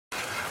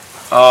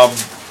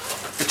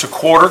It's a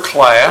quarter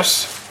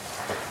class,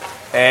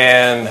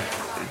 and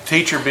the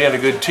teacher being a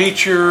good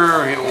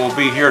teacher, he will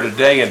be here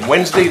today and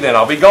Wednesday, then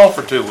I'll be gone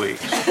for 2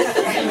 weeks.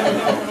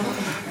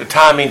 The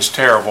timing's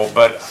terrible,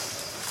 but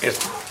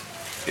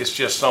it's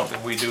just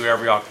something we do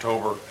every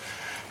October,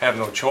 have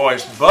no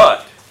choice.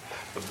 But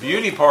the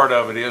beauty part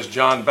of it is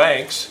John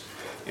Banks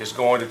is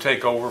going to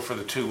take over for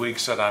the 2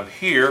 weeks that I'm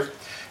here,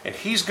 and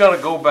he's going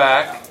to go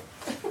back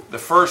the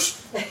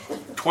first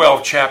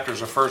 12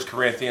 chapters of 1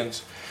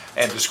 Corinthians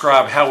and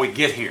describe how we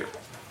get here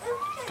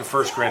to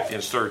 1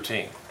 Corinthians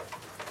 13.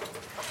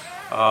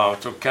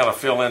 To kind of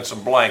fill in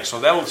some blanks.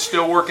 So that'll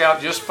still work out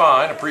just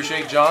fine.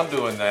 Appreciate John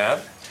doing that.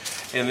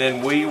 And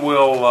then we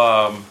will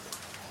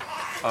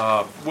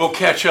we'll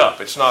catch up.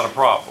 It's not a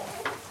problem.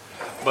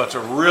 But it's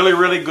a really,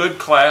 really good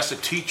class. The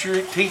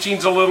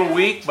teaching's a little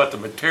weak, but the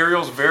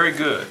material's very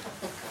good.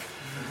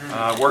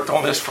 I worked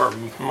on this for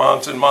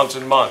months and months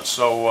and months.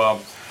 So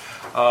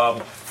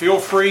feel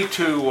free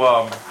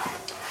to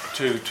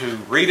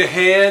read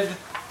ahead,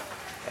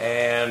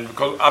 and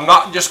because I'm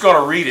not just going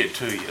to read it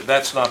to you.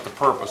 That's not the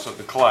purpose of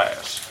the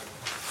class.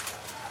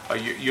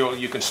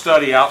 You can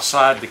study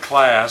outside the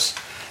class,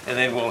 and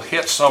then we'll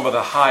hit some of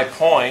the high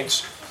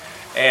points.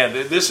 And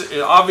this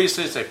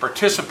obviously is a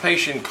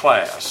participation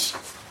class,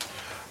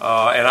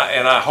 and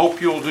I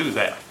hope you'll do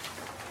that.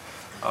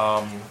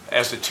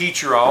 As a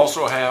teacher, I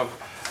also have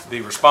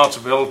the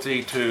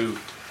responsibility to,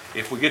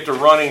 if we get to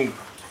running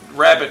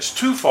rabbits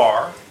too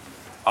far,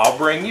 I'll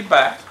bring you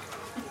back.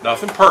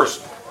 Nothing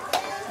personal,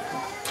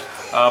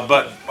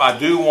 but I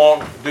do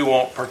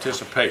want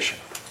participation.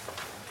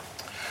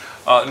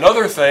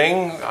 Another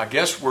thing, I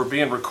guess we're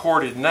being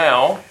recorded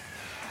now,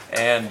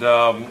 and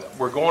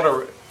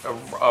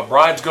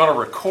Brian's going to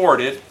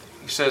record it.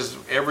 He says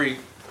every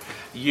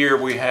year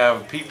we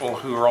have people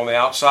who are on the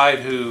outside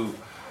who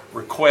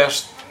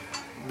request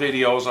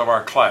videos of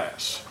our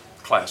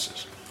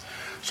classes.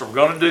 So we're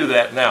going to do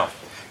that now.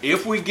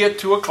 If we get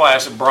to a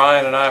class, and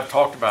Brian and I have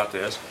talked about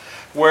this,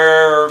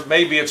 where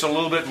maybe it's a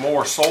little bit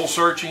more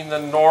soul-searching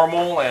than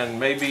normal, and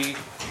maybe,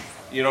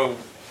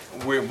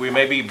 we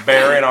may be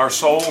bearing our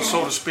souls,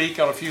 so to speak,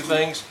 on a few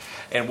things,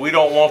 and we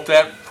don't want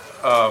that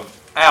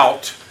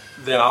out,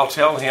 then I'll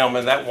tell him,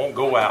 and that won't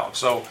go out.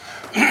 So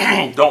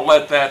don't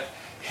let that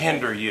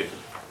hinder you.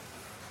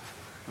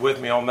 With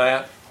me on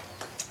that?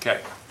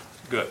 Okay,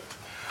 good.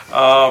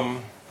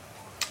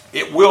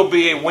 It will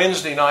be a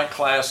Wednesday night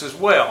class as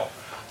well.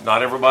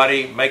 Not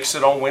everybody makes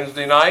it on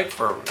Wednesday night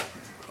for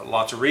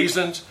lots of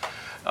reasons.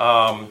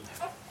 But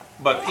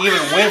even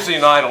Wednesday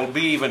night will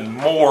be even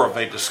more of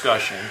a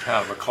discussion,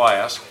 kind of a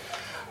class.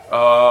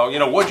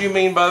 What do you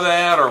mean by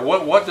that? Or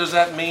what does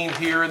that mean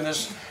here in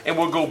this? And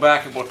we'll go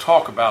back and we'll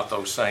talk about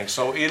those things.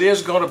 So it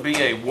is going to be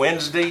a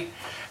Wednesday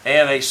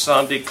and a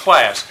Sunday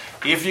class.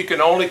 If you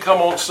can only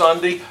come on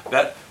Sunday,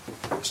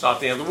 it's not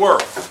the end of the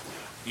world.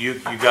 You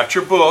got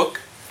your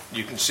book.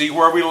 You can see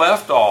where we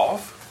left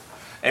off.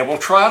 And we'll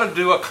try to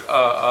do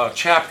a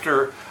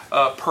chapter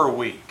per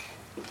week.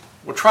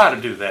 We'll try to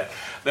do that.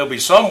 There'll be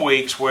some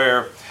weeks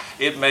where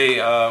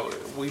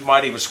we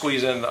might even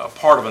squeeze in a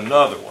part of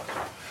another one.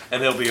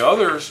 And there'll be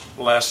other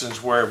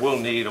lessons where we'll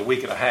need a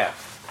week and a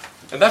half.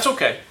 And that's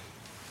okay.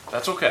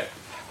 That's okay.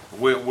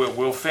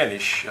 We'll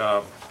finish.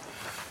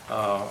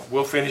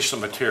 We'll finish the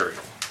material.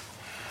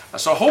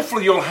 So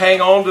hopefully you'll hang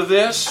on to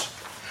this.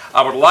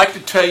 I would like to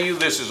tell you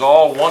this is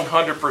all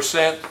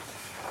 100%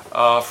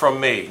 from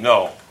me.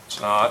 No,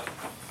 it's not.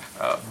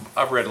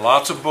 I've read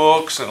lots of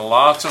books and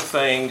lots of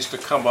things to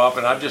come up,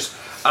 and I'm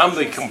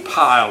the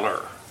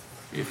compiler,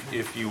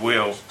 if you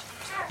will.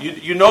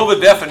 You know the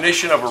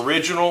definition of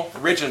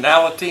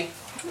originality?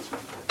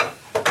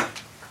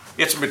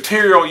 It's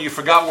material you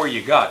forgot where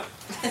you got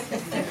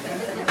it.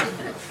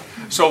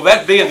 So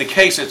that being the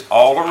case, it's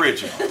all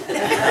original.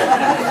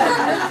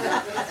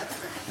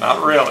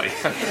 Not really.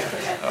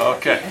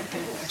 Okay.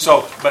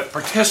 So, but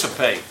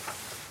participate.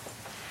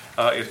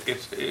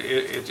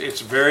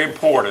 It's very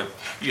important.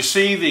 You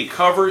see the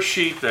cover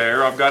sheet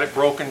there. I've got it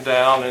broken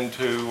down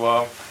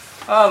into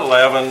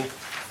 11.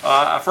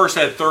 I first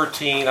had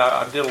 13.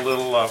 I did a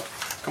little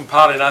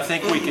compiling. I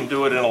think we can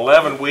do it in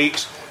 11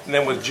 weeks. And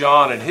then with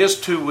John and his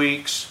 2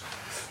 weeks,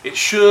 it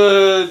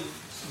should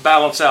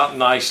balance out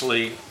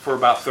nicely for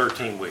about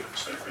 13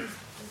 weeks.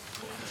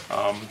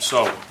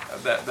 So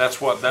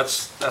that's what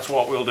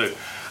we'll do.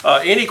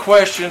 Any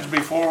questions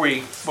before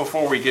we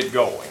get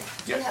going?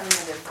 Do you have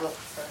another book?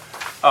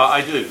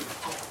 I do.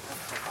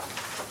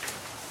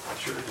 I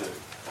sure do.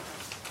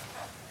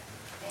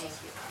 Thank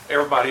you.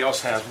 Everybody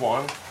else has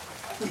one.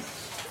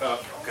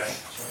 Okay.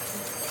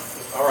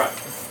 All right.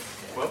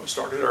 Well, we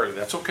started early.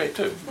 That's okay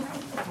too.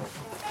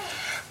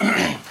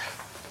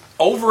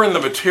 Over in the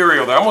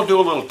material there, I'm going to do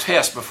a little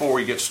test before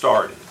we get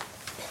started.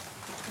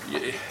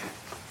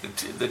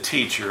 The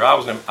teacher,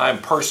 I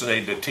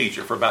impersonated a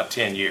teacher for about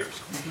 10 years.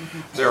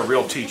 There are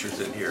real teachers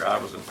in here. I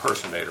was an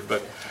impersonator,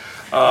 but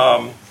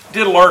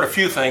did learn a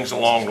few things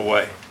along the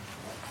way.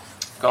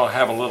 Going to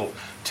have a little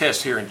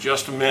test here in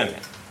just a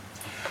minute.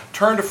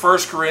 Turn to 1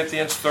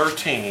 Corinthians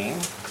 13.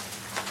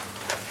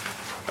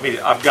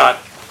 I've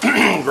got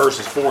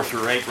verses 4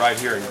 through 8 right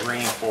here in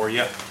green for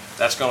you.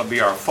 That's going to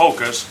be our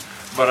focus.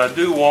 But I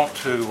do want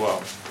to,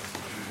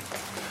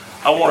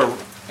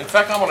 in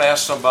fact, I'm going to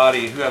ask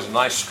somebody who has a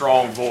nice,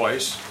 strong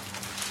voice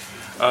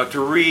to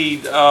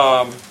read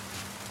 1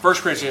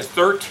 Corinthians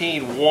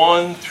 13,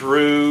 1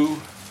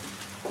 through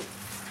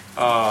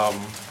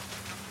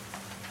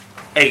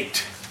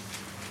 8.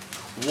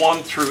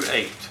 1 through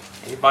 8.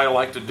 Anybody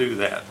like to do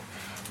that?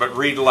 But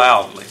read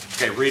loudly.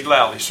 Okay, read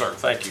loudly, sir.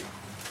 Thank you.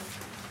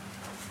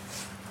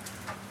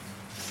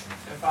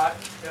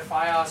 If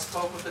I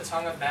spoke with the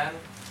tongue of men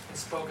and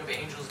spoke of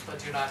angels but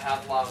do not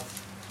have love,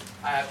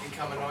 I have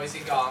become a noisy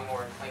gong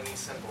or a clanging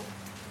cymbal.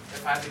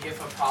 If I have the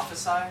gift of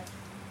prophecy,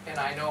 and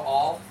I know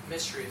all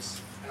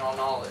mysteries and all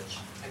knowledge,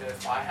 and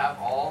if I have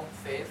all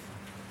faith,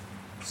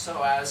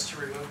 so as to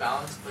remove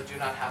mountains but do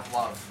not have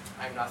love,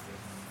 I am nothing.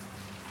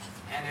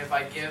 And if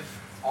I give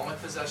all my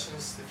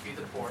possessions to feed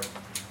the poor,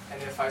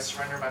 and if I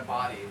surrender my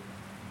body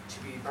to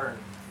be burned,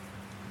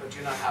 but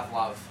do not have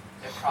love,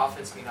 it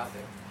profits me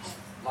nothing.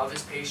 Love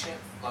is patient,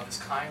 love is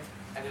kind,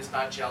 and is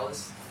not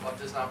jealous, love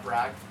does not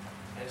brag,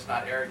 and is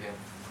not arrogant.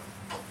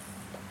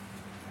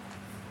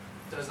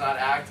 Does not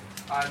act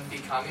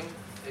unbecoming,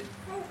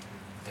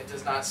 it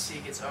does not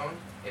seek its own,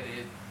 it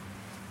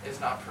is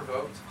not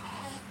provoked,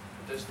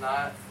 it does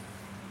not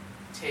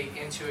take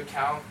into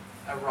account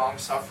a wrong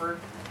suffered,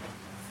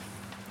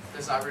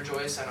 does not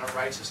rejoice in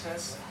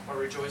unrighteousness, or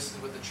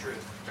rejoices with the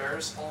truth,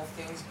 bears all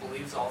things,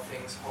 believes all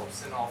things,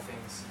 hopes in all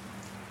things,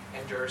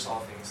 endures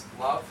all things.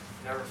 Love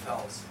never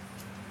fails.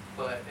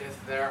 But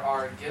if there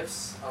are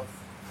gifts of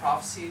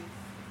prophecy,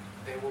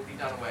 they will be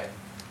done away.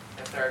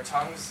 If there are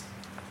tongues,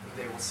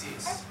 they will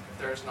cease. If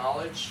there is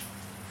knowledge,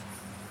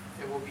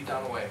 it will be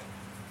done away.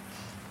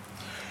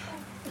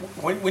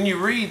 When you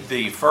read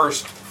the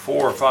first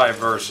 4 or 5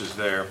 verses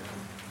there,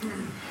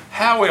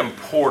 how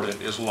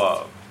important is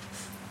love?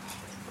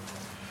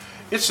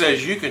 It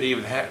says you can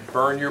even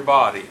burn your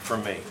body for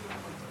me.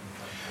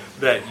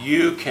 That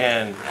you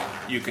can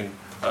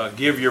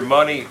give your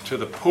money to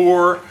the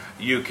poor.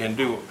 You can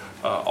do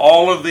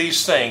all of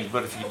these things.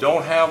 But if you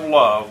don't have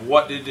love,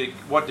 what did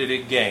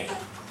it gain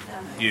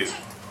you?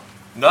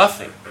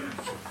 Nothing.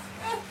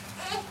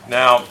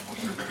 Now,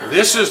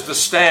 this is the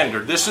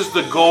standard. This is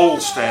the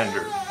gold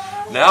standard.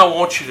 Now I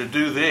want you to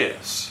do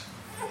this.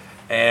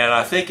 And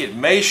I think it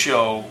may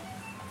show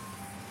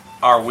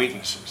our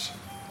weaknesses.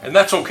 And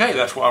that's okay.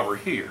 That's why we're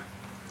here.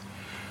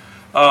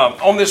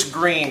 On this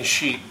green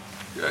sheet,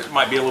 it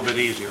might be a little bit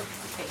easier.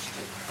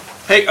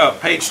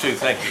 Page 2,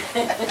 thank you.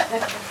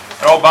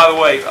 And oh, by the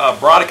way,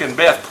 Veronica and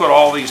Beth put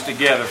all these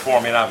together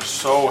for me, and I'm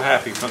so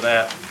happy for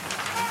that.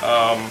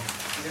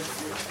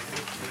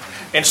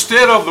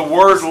 Instead of the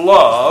word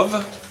love,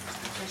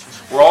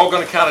 we're all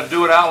going to kind of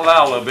do it out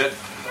loud a little bit.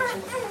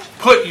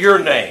 Put your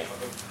name.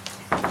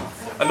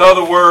 In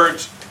other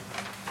words,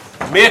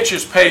 Mitch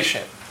is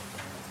patient.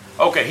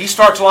 Okay, he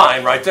starts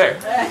lying right there.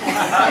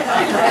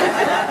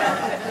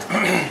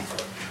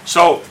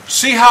 So,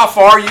 see how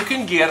far you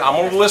can get. I'm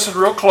going to listen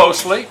real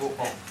closely.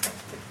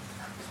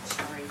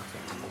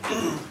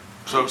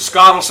 So,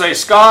 Scott will say,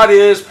 Scott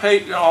is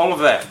patient, all of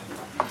that.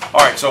 All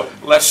right, so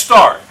let's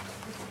start.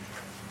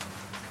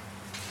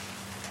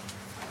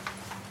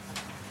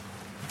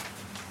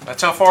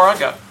 That's how far I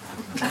got.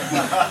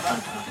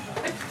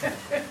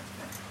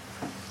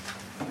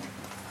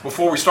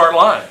 Before we start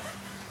lying.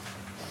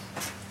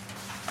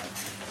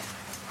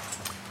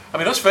 I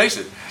mean, let's face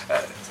it.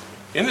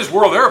 In this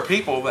world, there are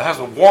people that have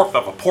the warmth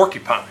of a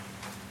porcupine.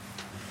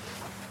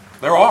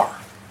 There are.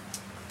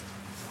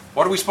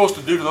 What are we supposed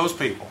to do to those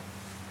people?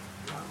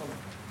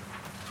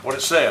 That's what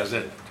it says,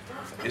 isn't it?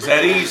 Is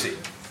that easy?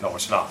 No,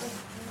 it's not.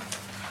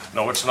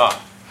 No, it's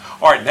not.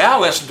 All right, now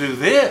let's do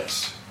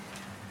this.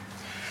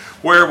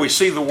 Where we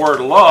see the word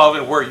love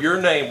and where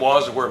your name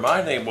was and where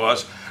my name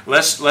was,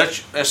 let's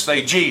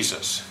say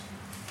Jesus.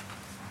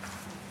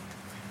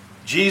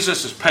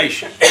 Jesus is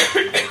patient.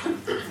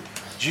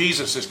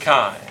 Jesus is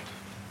kind.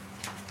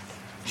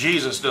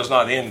 Jesus does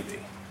not envy.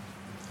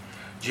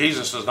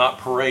 Jesus does not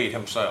parade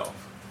himself.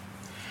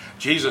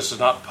 Jesus is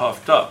not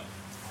puffed up.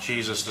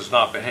 Jesus does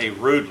not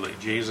behave rudely.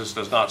 Jesus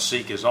does not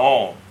seek his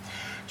own.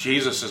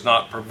 Jesus is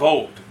not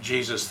provoked.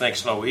 Jesus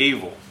thinks no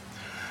evil.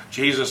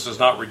 Jesus does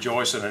not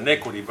rejoice in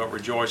iniquity, but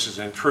rejoices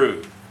in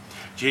truth.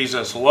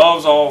 Jesus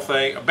loves all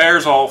things,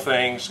 bears all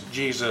things.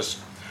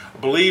 Jesus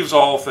believes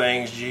all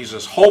things.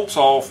 Jesus hopes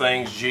all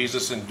things.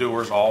 Jesus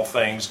endures all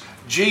things.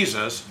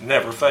 Jesus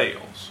never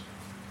fails.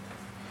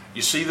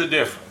 You see the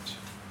difference.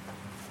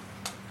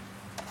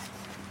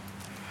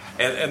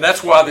 And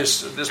that's why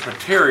this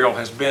material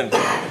has been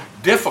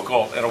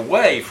difficult in a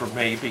way for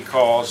me,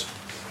 because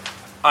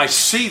I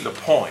see the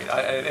point.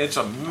 It's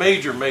a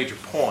major, major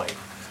point.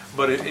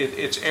 But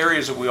it's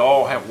areas that we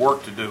all have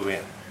work to do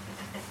in.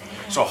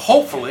 So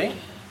hopefully,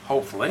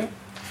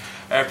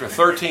 after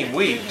 13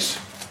 weeks,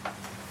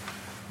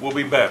 we'll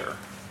be better.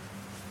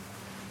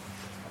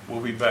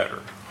 We'll be better.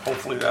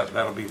 Hopefully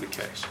that'll be the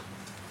case.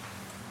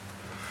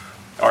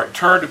 All right,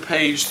 turn to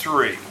page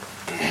 3.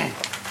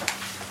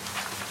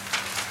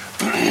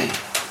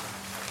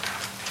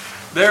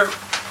 There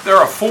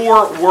are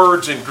 4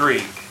 words in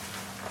Greek.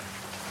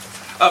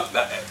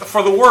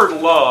 For the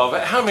word love,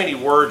 how many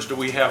words do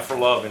we have for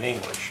love in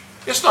English?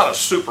 It's not a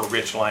super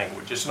rich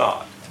language. It's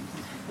not.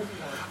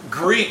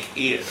 Greek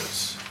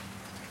is.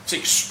 It's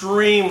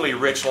extremely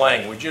rich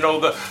language. You know,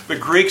 the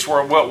Greeks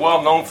were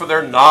well known for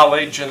their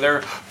knowledge and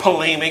their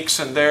polemics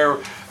and their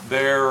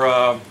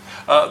the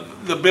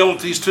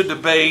abilities to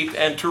debate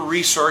and to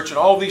research and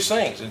all these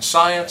things, and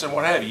science and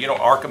what have you. You know,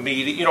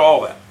 Archimedes, you know,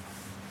 all that.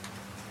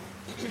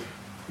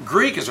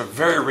 Greek is a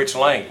very rich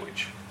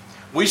language.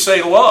 We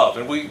say love,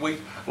 and we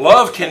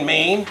love can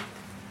mean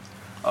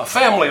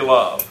family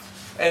love.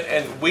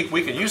 And we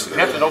can use it. We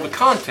have to know the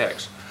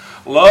context.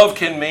 Love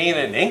can mean,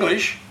 in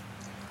English,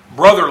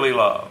 brotherly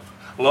love.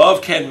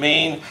 Love can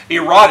mean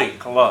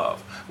erotic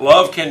love.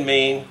 Love can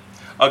mean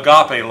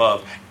agape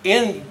love.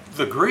 In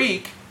the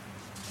Greek,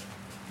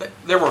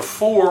 there were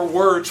 4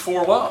 words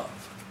for love.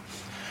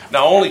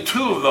 Now, only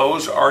 2 of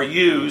those are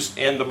used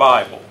in the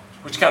Bible,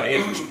 which is kind of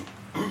interesting.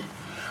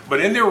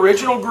 But in the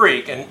original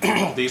Greek,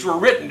 and these were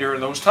written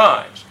during those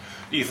times,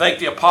 do you think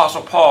the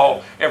Apostle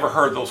Paul ever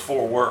heard those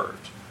 4 words?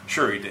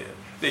 Sure he did.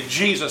 Did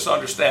Jesus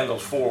understand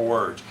those 4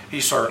 words?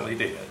 He certainly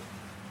did.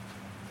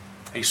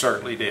 He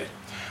certainly did.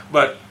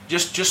 But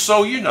just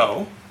so you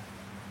know,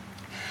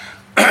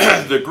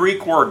 the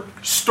Greek word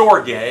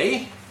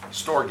storge,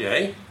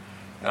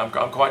 and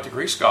I'm quite the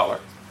Greek scholar.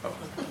 Oh,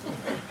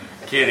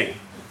 kidding.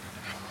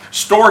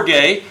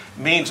 Storge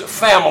means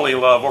family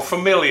love or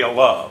familial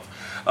love,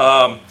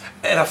 an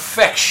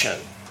affection.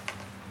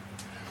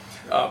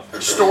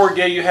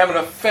 Storge, you have an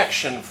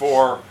affection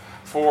for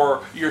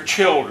your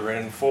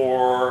children,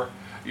 for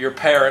your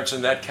parents,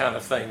 and that kind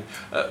of thing.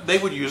 They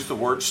would use the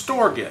word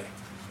storge.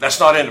 That's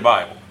not in the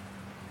Bible,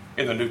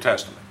 in the New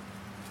Testament.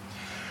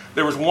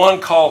 There was one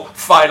called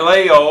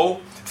Phileo,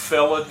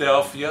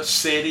 Philadelphia,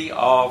 city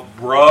of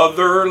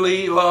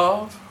brotherly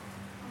love.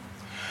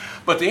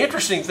 But the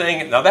interesting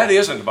thing, now that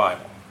is in the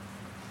Bible.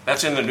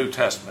 That's in the New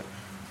Testament.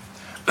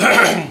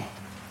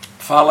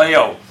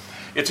 Phileo.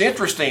 It's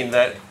interesting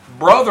that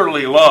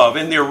brotherly love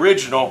in the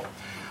original,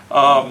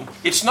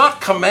 it's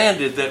not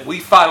commanded that we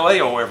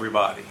phileo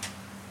everybody.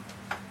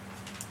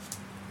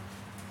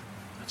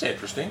 That's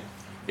interesting.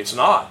 It's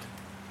not.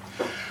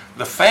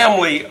 The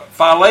family,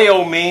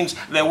 phileo, means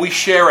that we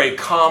share a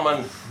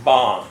common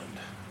bond.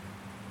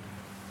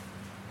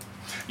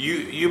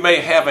 You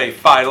may have a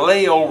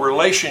phileo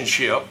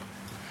relationship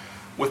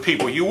with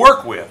people you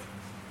work with.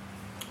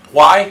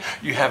 Why?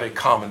 You have a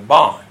common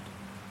bond.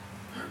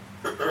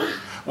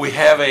 We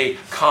have a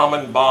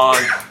common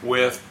bond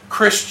with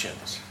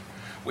Christians.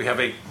 We have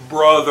a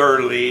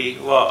brotherly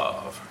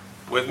love.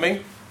 With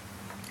me?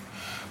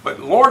 But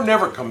the Lord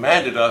never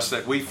commanded us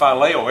that we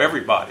phileo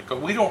everybody,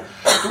 because we don't.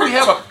 Do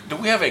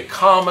we have a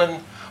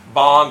common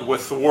bond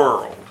with the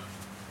world?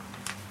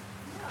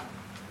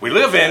 We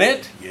live in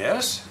it,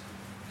 yes.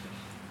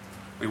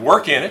 We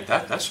work in it.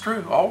 That's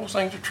true. All those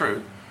things are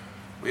true.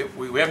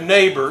 We have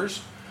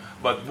neighbors,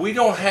 but we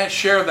don't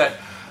share that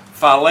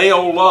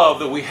phileo love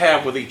that we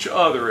have with each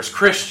other as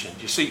Christians.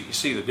 You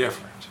see the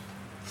difference.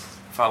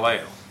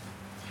 Phileo.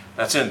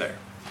 That's in there.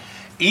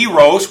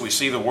 Eros, we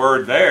see the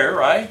word there,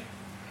 right?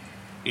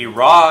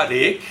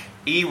 Erotic,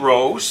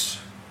 eros.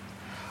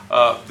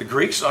 The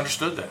Greeks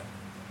understood that.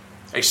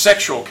 A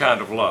sexual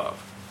kind of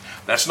love.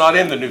 That's not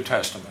in the New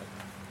Testament.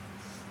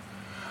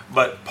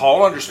 But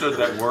Paul understood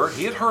that word.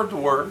 He had heard the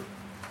word.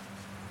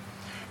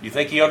 You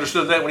think he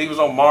understood that when he was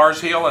on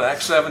Mars Hill in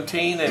Acts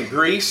 17 in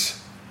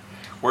Greece,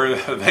 where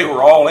they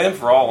were all in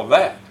for all of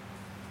that?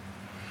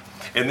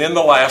 And then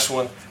the last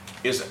one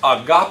is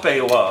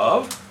agape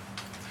love.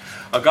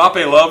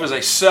 Agape love is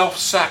a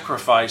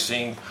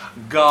self-sacrificing,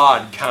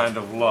 God kind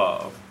of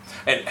love.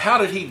 And how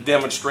did he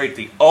demonstrate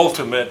the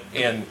ultimate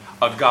in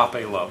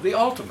agape love? The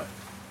ultimate.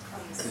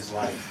 His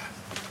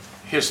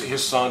life.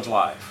 His son's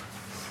life.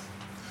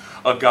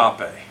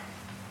 Agape.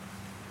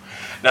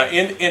 Now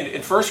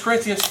in 1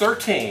 Corinthians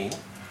 13,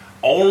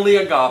 only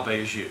agape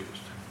is used.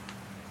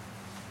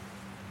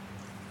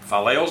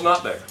 Phileo's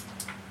not there.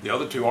 The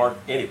other two aren't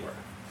anywhere.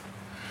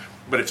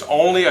 But it's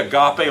only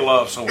agape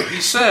love. So when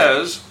he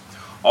says,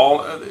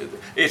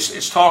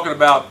 it's talking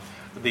about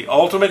the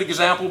ultimate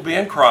example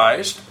being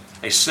Christ,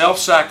 a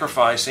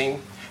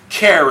self-sacrificing,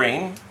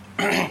 caring,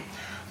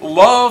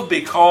 love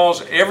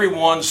because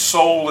everyone's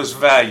soul is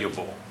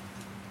valuable.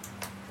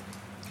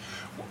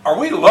 Are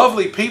we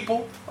lovely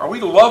people? Are we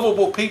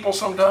lovable people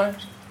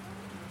sometimes?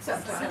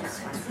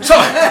 Sometimes.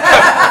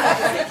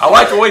 I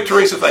like the way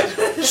Teresa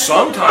thinks.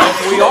 Sometimes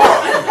we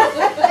are.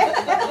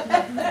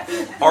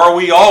 Are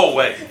we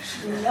always?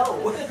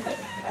 No.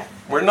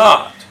 We're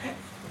not.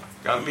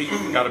 Got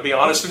to be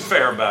honest and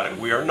fair about it.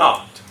 We are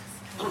not.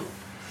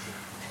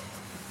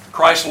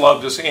 Christ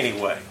loved us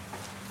anyway.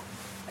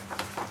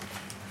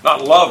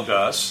 Not loved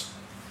us.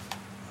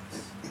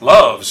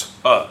 Loves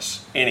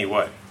us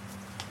anyway.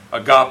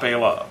 Agape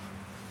love.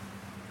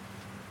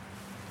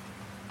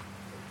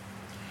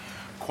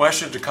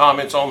 Questions or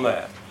comments on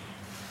that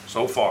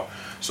so far?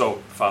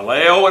 So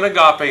phileo and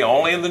agape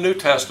only in the New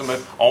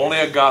Testament, only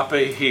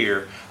agape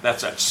here.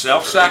 That's that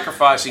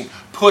self-sacrificing,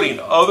 putting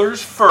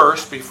others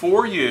first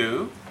before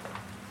you.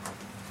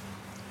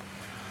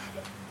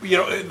 You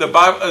know, the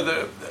Bible,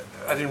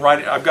 I didn't write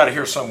it, I've got it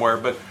here somewhere,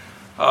 but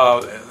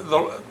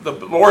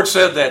the Lord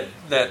said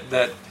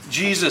that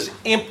Jesus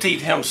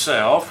emptied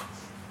himself.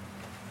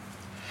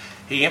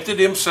 He emptied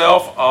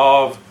himself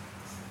of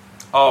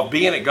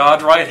being at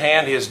God's right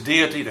hand, his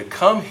deity, to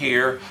come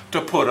here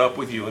to put up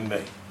with you and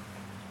me.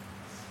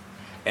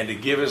 And to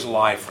give his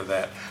life for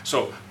that.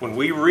 So when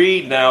we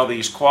read now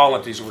these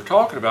qualities that we're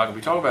talking about, and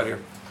we talk about here,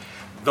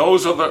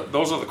 those are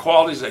the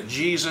qualities that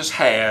Jesus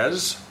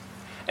has,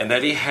 and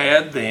that he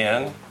had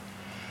then,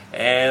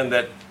 and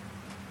that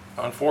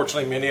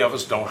unfortunately many of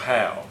us don't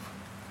have,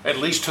 at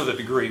least to the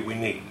degree we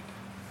need.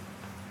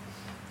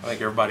 I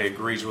think everybody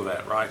agrees with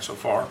that, right, so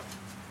far?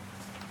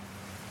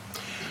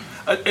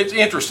 It's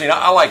interesting.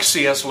 I like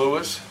C.S.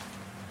 Lewis.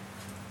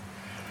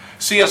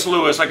 C.S.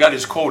 Lewis, I got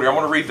his quote here. I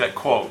want to read that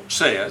quote.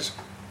 Says,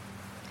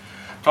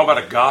 talking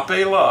about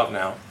agape love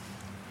now.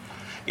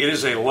 It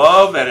is a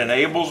love that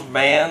enables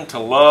man to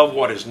love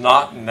what is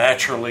not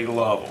naturally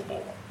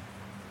lovable.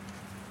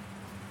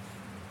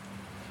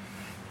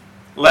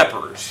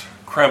 Lepers,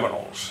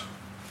 criminals,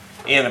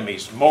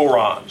 enemies,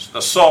 morons,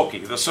 the sulky,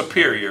 the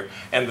superior,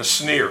 and the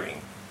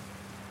sneering.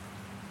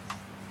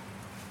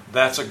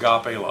 That's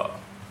agape love.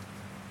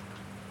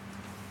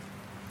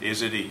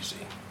 Is it easy?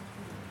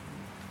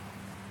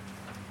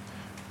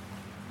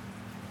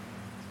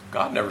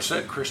 God never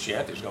said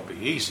Christianity is going to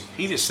be easy.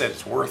 He just said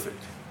it's worth it.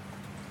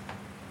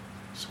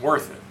 It's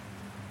worth it.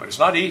 But it's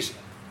not easy.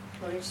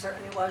 Well, it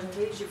certainly wasn't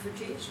easy for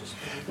Jesus.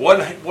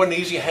 Wasn't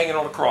easy hanging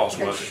on the cross,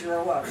 It was it?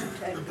 sure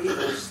wasn't. And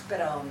people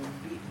spit on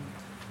and beaten.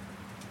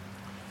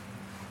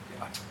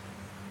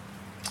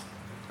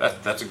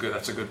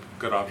 That's a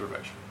good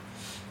observation.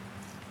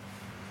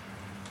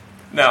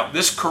 Now,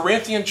 this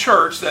Corinthian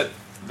church that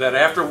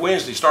after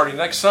Wednesday, starting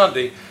next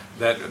Sunday,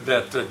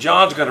 that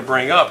John's going to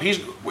bring up, he's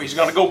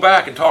going to go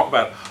back and talk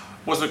about,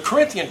 was the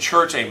Corinthian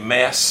church a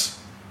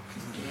mess?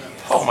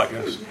 Oh my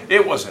goodness.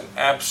 It was an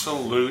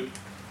absolute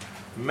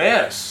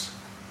mess.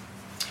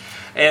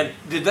 And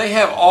did they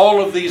have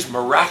all of these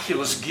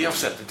miraculous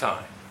gifts at the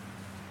time?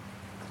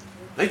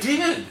 They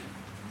did.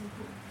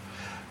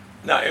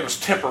 Now, it was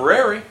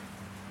temporary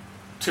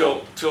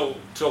till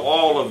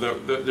all of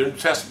the New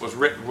Testament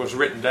was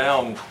written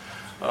down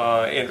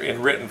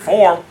in written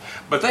form.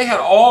 But they had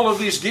all of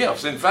these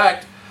gifts. In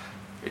fact,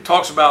 it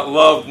talks about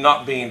love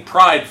not being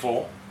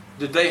prideful.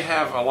 Did they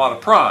have a lot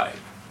of pride?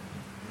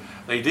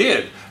 They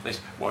did. They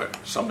said, well,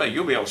 someday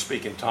you'll be able to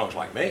speak in tongues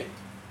like me.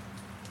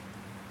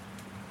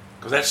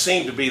 Because that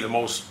seemed to be the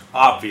most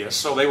obvious.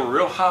 So they were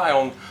real high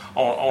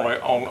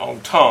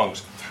on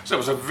tongues. So it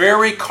was a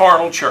very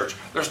carnal church.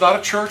 There's not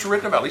a church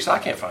written about, at least I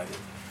can't find it,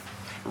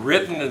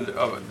 written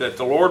that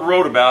the Lord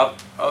wrote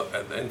about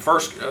in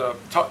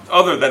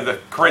other than the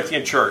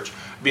Corinthian church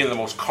being the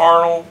most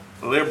carnal,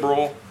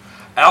 liberal,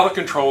 out of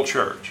control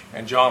church.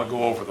 And John will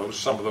go over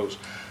some of those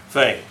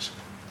things.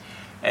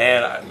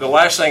 And the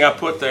last thing I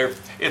put there,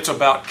 it's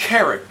about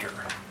character,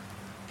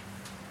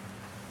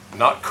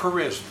 not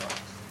charisma.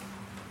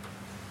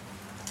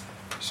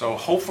 So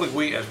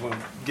hopefully as we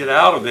get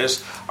out of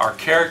this, our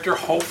character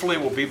hopefully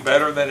will be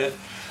better than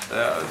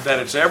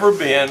it's ever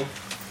been.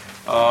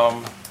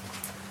 And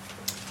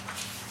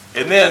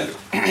then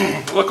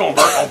look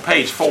on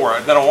page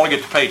 4. Then I want to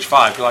get to page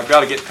 5 because I've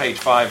got to get page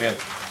 5 in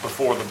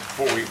before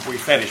we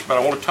finish. But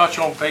I want to touch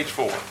on page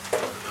 4.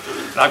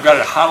 And I've got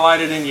it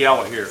highlighted in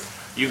yellow here.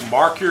 You can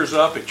mark yours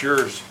up at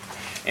yours.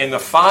 In the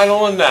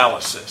final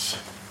analysis,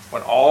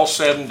 when all's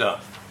said and done,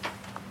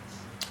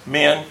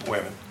 men,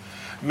 women,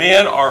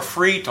 men are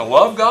free to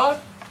love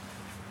God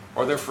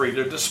or they're free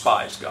to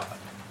despise God.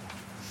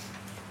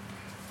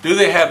 Do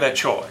they have that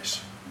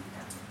choice?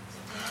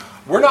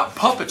 We're not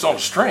puppets on a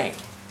string.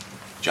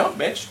 Jump,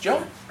 Mitch,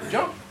 jump,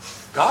 jump.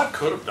 God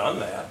could have done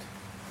that.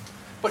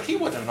 But he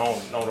wouldn't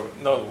have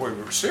known whether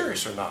we were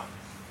serious or not.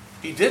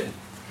 He didn't.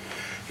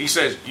 He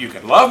says, you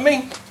can love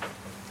me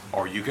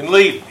or you can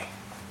leave me.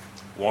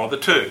 One of the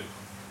two.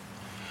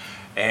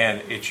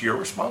 And it's your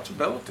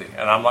responsibility.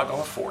 And I'm not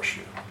going to force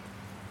you.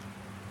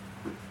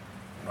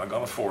 I'm not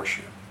going to force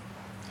you.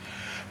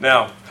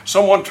 Now,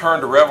 someone turn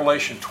to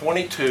Revelation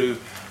 22,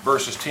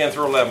 verses 10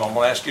 through 11. I'm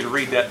going to ask you to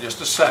read that in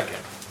just a second.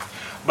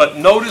 But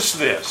notice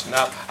this.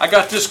 Now, I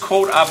got this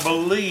quote, I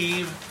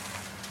believe,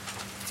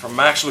 from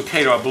Max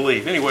Lucado, I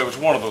believe. Anyway, it was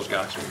one of those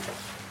guys.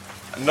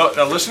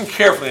 Now listen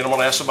carefully, and I'm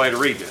going to ask somebody to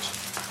read this.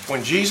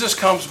 When Jesus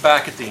comes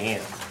back at the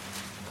end,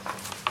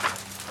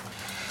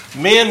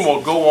 men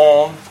will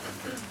go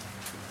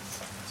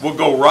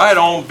right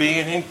on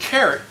being in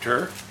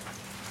character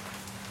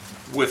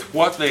with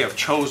what they have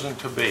chosen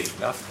to be.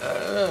 Now,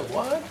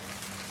 what?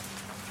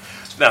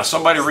 Now,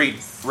 somebody read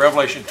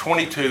Revelation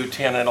 22,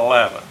 10 and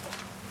 11.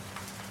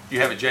 You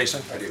have it,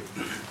 Jason? I do.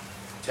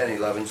 10 and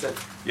 11, said?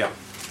 Yeah.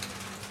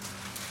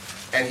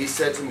 And he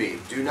said to me,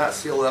 do not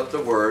seal up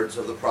the words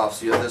of the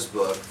prophecy of this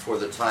book, for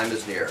the time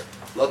is near.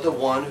 Let the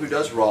one who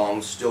does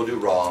wrong still do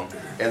wrong,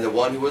 and the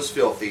one who is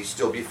filthy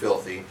still be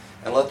filthy,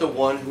 and let the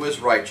one who is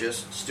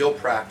righteous still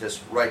practice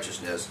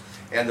righteousness,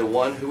 and the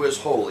one who is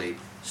holy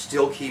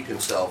still keep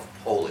himself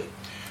holy.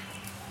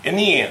 In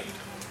the end,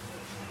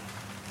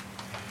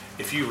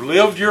 if you've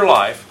lived your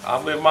life,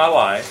 I've lived my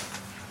life,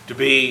 to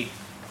be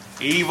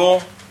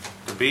evil,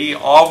 to be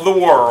of the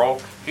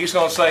world, he's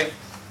going to say,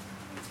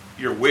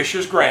 your wish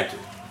is granted.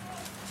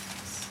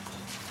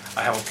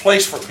 I have a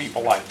place for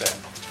people like that.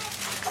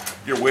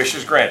 Your wish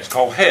is granted. It's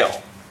called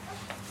hell.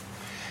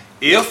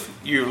 If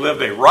you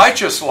lived a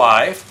righteous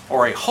life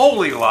or a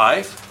holy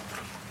life,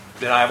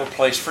 then I have a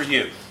place for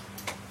you.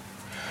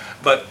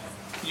 But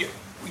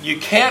you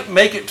can't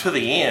make it to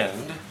the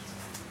end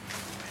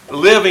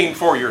living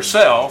for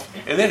yourself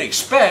and then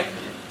expect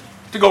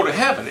to go to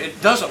heaven.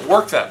 It doesn't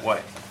work that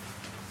way.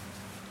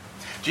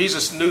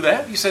 Jesus knew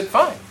that. He said,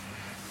 fine.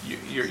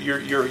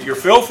 You're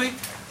filthy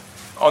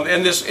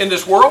in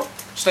this world.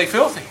 Stay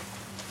filthy.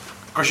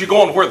 Because you're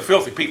going where the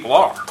filthy people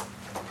are.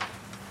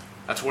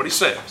 That's what he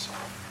says.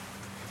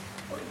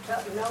 Well,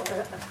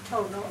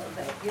 told Noah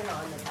that, in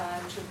the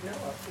times of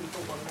Noah,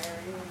 people were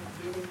marrying and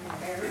getting in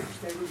marriage.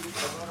 They were just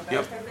going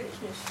about their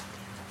business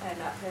and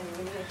not paying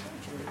any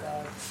attention to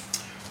God.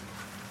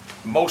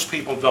 Most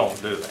people don't,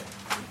 do they?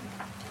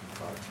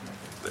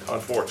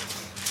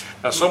 Unfortunately.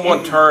 Now,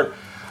 someone turn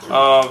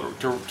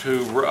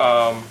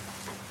to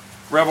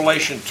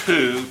Revelation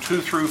 2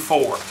 through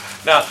 4.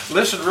 Now,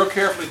 listen real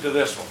carefully to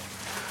this one.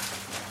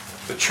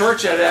 The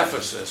church at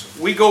Ephesus,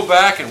 we go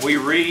back and we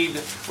read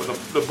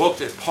with the book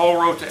that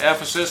Paul wrote to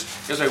Ephesus,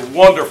 is a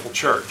wonderful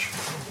church.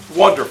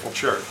 Wonderful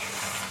church.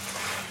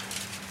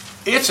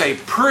 It's a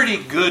pretty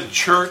good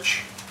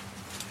church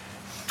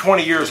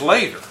 20 years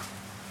later.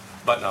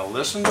 But now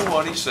listen to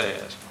what he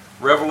says.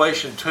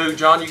 Revelation 2,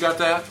 John, you got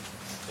that?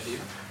 I do.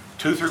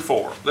 2 through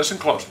 4. Listen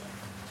closely.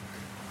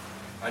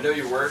 I know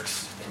your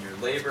works and your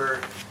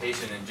labor,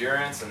 patient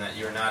endurance, and that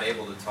you are not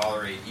able to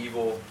tolerate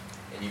evil,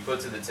 and you put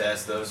to the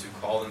test those who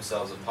call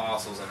themselves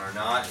apostles and are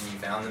not, and you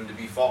found them to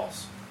be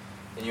false.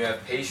 And you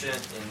have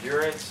patient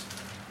endurance,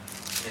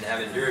 and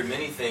have endured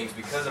many things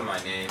because of my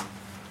name,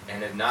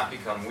 and have not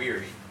become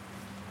weary.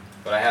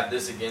 But I have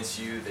this against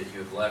you, that you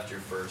have left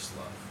your first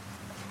love.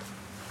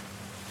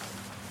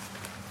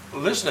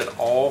 Listen to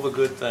all the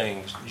good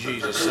things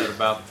Jesus said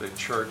about the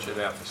church at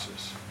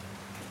Ephesus.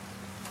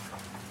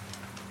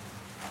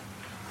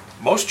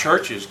 Most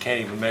churches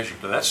can't even measure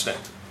to that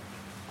standard.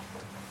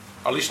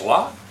 At least a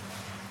lot.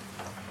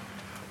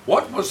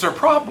 What was their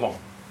problem?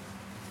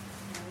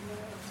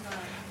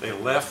 They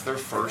left their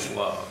first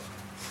love.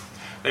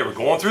 They were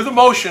going through the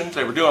motions.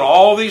 They were doing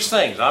all these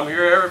things. I'm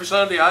here every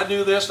Sunday. I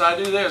do this and I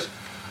do this.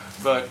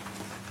 But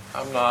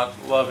I'm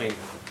not loving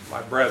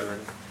my brethren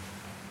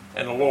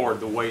and the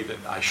Lord the way that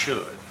I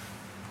should.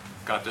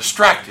 Got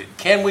distracted.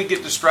 Can we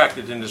get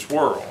distracted in this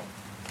world?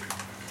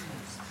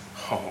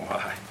 Oh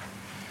my.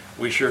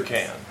 We sure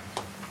can.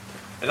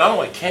 And not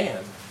only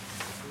can,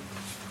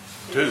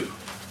 do.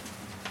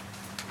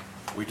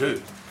 We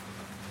do.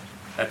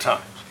 At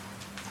times.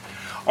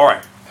 All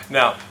right.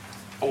 Now,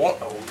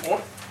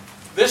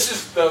 this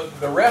is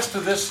the rest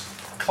of this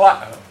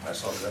class. Oh,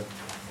 that's all good.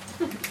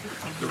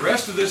 The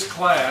rest of this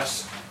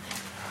class,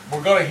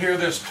 we're going to hear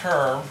this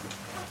term,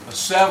 the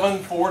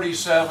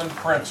 747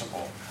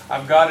 principle.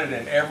 I've got it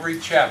in every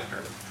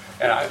chapter.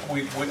 And I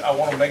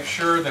want to make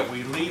sure that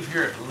we leave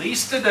here at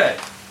least today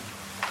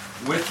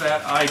with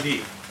that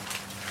idea.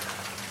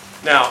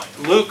 Now,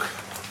 Luke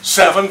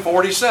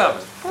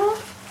 7:47.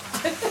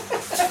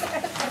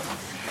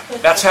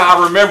 That's how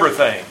I remember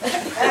things.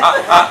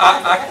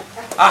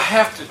 I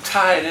have to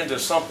tie it into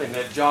something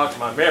that jogs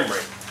my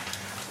memory.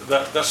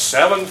 The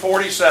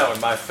 747,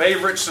 my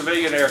favorite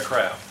civilian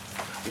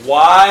aircraft.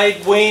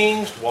 Wide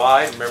wings,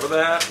 wide, remember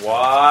that?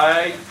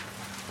 Wide,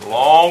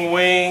 long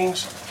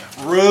wings,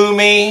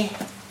 roomy,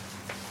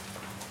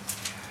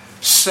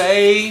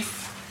 safe.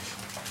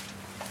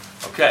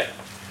 Okay,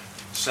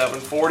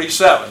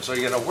 747. So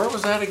where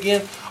was that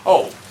again?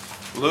 Oh,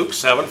 Luke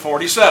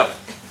 7:47.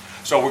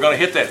 So we're going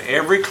to hit that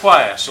every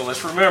class, so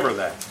let's remember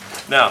that.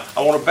 Now,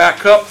 I want to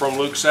back up from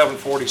Luke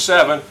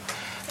 7:47,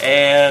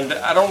 and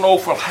I don't know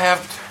if we'll have...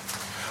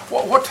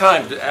 What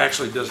time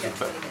actually does it...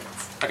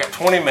 I got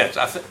 20 minutes.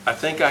 I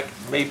think I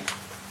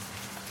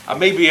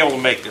may be able to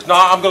make this. No,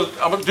 I'm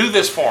going to do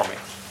this for me.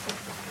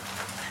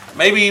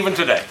 Maybe even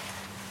today.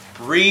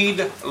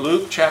 Read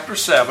Luke chapter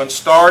 7,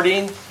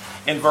 starting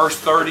in verse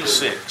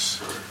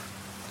 36.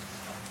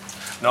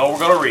 No, we're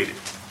going to read it.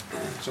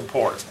 It's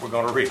important. We're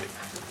going to read it.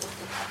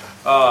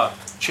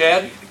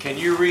 Chad, can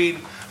you read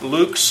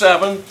Luke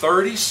 7,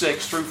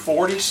 36 through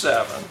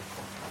 47?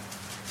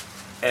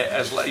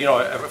 As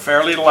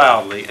fairly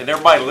loudly, and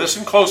everybody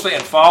listen closely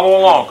and follow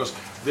along, because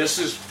this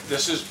is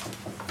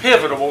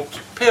pivotal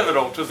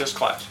to this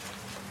class.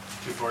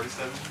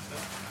 247,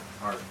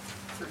 or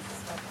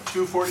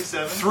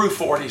 247 through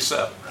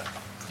 47.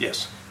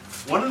 Yes.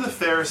 One of the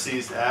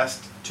Pharisees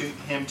asked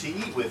him to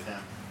eat with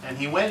him. And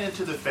he went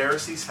into the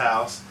Pharisee's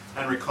house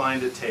and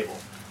reclined at table.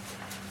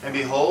 And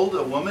behold,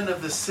 a woman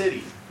of the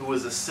city, who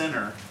was a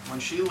sinner, when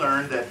she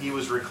learned that he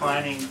was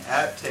reclining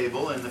at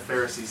table in the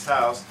Pharisee's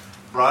house,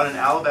 brought an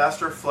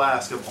alabaster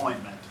flask of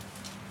ointment.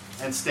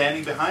 And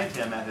standing behind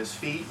him at his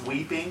feet,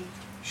 weeping,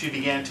 she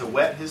began to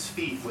wet his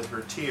feet with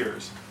her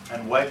tears,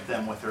 and wiped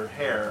them with her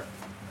hair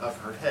of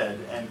her head,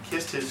 and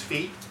kissed his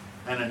feet,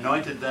 and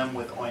anointed them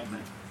with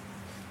ointment.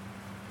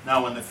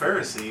 Now when the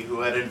Pharisee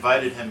who had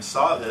invited him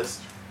saw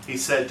this, he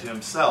said to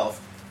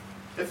himself,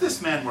 "If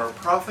this man were a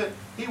prophet,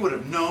 he would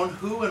have known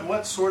who and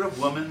what sort of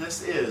woman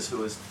this is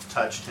who has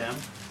touched him,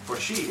 for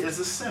she is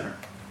a sinner."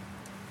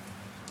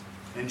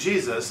 And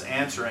Jesus,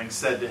 answering,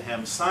 said to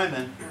him,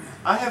 "Simon,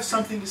 I have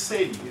something to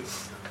say to you."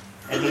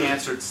 And he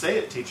answered, "Say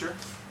it, teacher."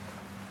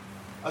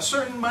 A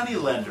certain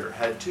moneylender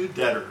had 2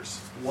 debtors.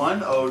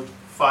 One owed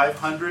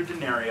 500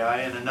 denarii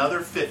and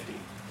another 50.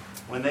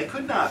 When they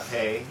could not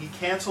pay, he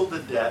canceled the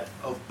debt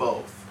of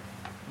both.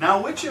 Now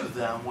which of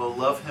them will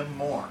love him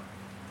more?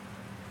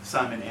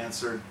 Simon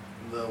answered,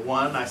 "The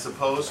one, I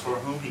suppose, for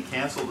whom he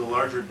canceled the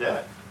larger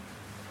debt."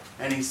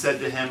 And he said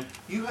to him,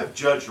 "You have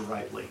judged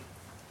rightly."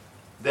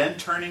 Then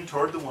turning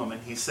toward the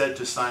woman, he said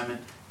to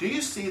Simon, "Do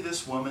you see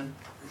this woman?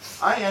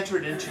 I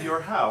entered into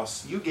your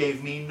house. You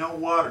gave me no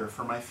water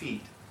for my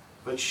feet,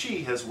 but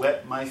she has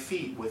wet my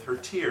feet with her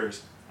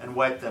tears and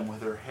wiped them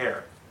with her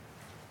hair.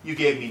 You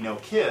gave me no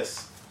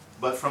kiss,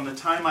 but from the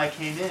time I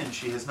came in,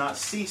 she has not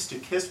ceased to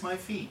kiss my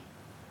feet.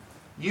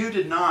 You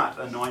did not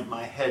anoint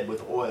my head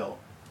with oil,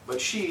 but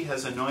she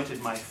has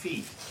anointed my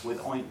feet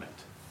with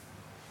ointment.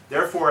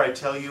 Therefore I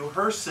tell you,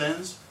 her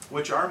sins,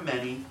 which are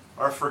many,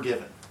 are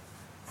forgiven,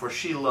 for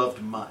she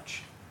loved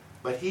much.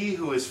 But he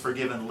who is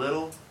forgiven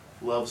little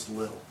loves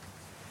little."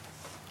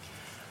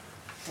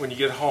 When you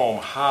get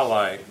home,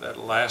 highlight that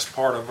last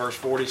part of verse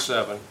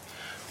 47.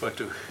 But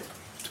to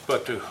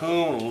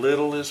whom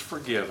little is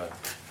forgiven,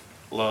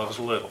 loves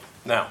little.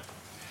 Now,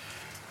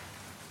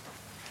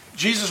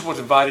 Jesus was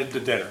invited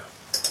to dinner.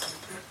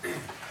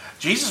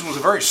 Jesus was a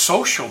very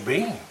social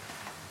being.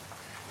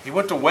 He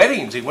went to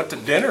weddings. He went to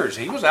dinners.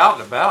 He was out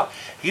and about.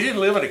 He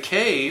didn't live in a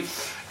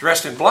cave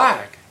dressed in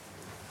black.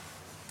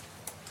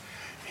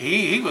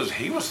 You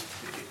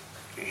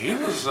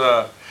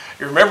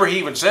remember he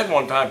even said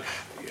one time,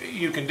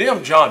 you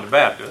condemn John the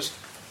Baptist.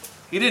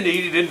 He didn't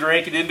eat, he didn't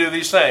drink, he didn't do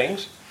these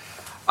things.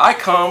 I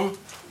come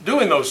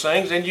doing those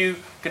things, and you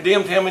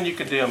condemned him and you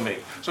condemn me.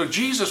 So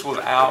Jesus was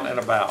out and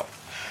about.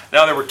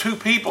 Now there were 2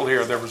 people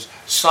here. There was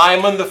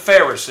Simon the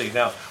Pharisee.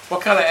 Now,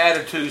 what kind of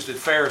attitudes did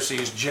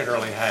Pharisees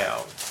generally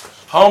have?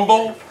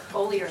 Humble?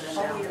 Holier than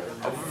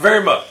thou.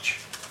 Very much.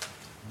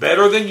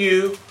 Better than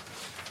you.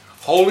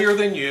 Holier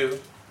than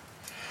you.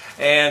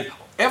 And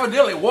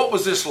evidently, what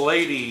was this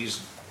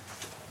lady's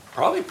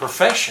probably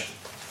profession?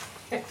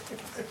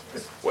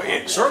 Well,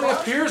 it certainly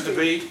appears to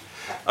be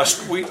a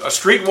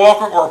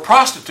streetwalker or a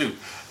prostitute.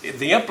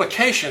 The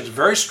implication is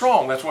very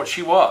strong. That's what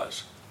she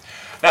was.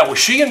 Now, was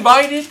she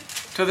invited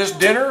to this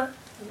dinner?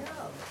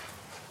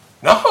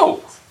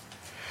 No.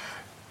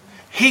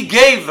 He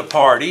gave the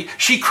party.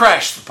 She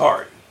crashed the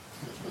party.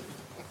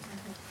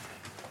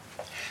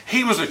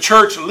 He was a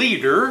church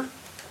leader.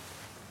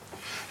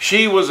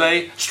 She was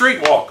a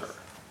streetwalker.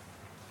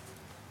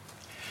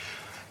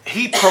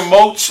 He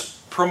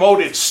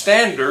promoted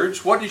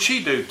standards. What did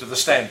she do to the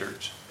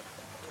standards?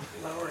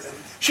 Lowered them.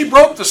 She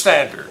broke the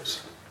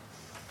standards.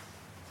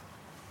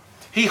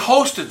 He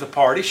hosted the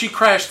party. She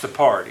crashed the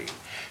party.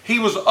 He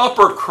was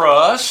upper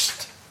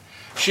crust.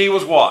 She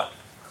was what?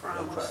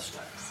 Crumbs.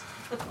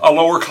 A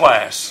lower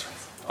class.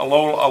 A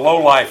low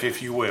life,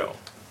 if you will.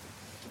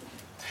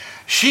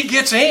 She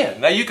gets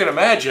in. Now you can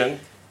imagine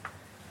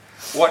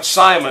what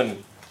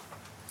Simon,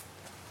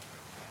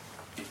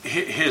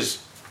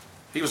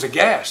 he was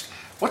aghast.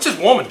 What's this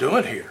woman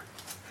doing here?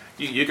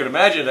 You can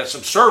imagine that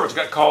some servants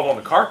got called on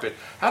the carpet.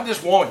 How did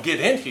this woman get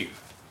in here?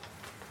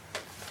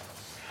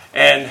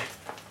 And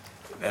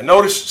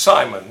notice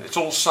Simon, it's a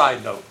little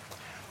side note.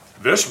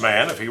 This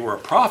man, if he were a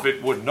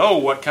prophet, would know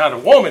what kind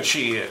of woman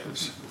she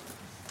is.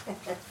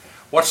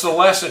 What's the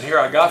lesson here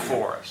I got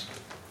for us?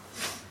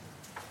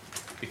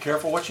 Be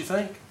careful what you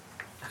think.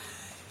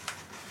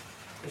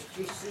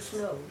 Jesus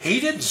knows. He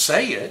didn't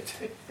say it.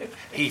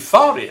 He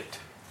thought it.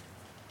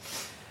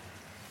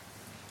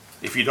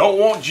 If you don't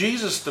want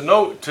Jesus to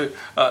know, to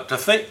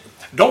think,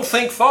 don't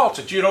think thoughts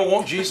that you don't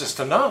want Jesus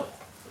to know.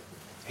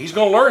 He's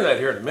going to learn that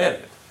here in a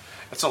minute.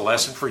 That's a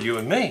lesson for you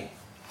and me.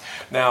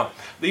 Now,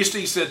 he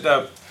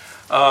said,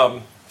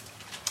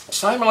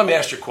 Simon, let me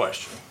ask you a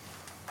question.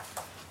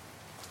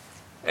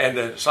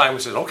 And Simon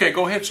said, okay,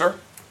 go ahead, sir.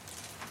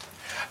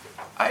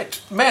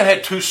 Man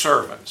had 2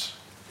 servants.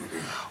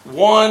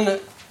 One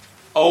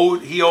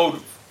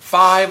owed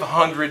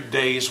 500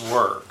 days'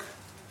 work.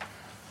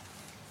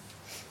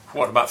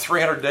 What, about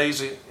 300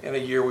 days in a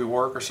year we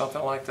work or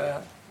something like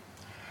that?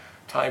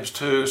 Times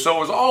 2. So it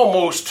was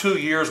almost 2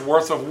 years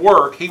worth of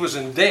work. He was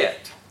in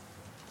debt.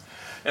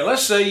 And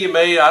let's say you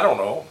made, I don't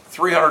know,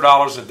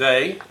 $300 a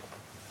day.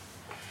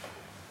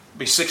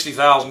 be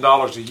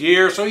 $60,000 a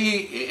year. So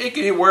it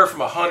could anywhere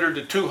from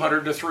 $100,000 to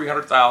 $200,000 to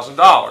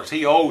 $300,000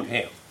 he owed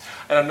him.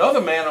 And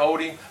another man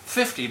owed him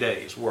 50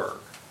 days'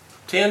 work,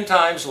 10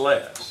 times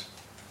less.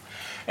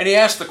 And he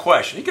asked the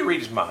question. He could read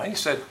his mind. He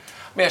said,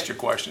 let me ask you a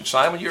question.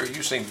 Simon, you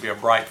seem to be a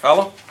bright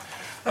fellow.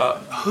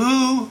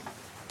 Who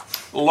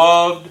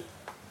loved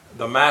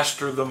the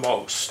master the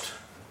most?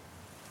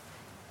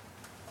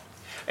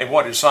 And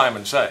what did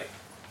Simon say?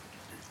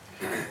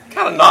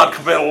 Kind of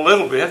non-committal a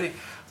little bit.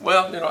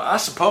 Well, I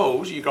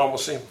suppose, you can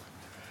almost see him.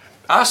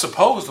 I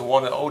suppose the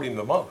one that owed him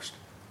the most.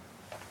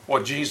 What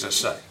did Jesus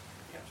say?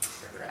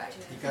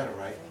 You got it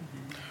right.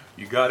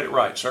 You got it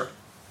right, sir.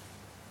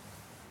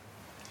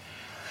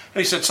 And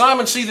he said,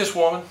 Simon, see this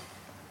woman?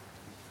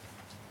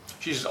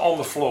 She's on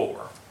the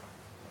floor.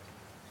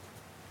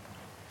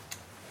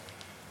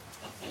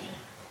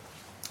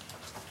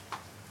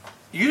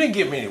 You didn't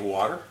give me any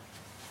water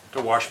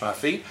to wash my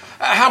feet.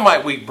 How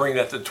might we bring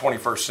that to the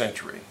 21st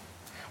century?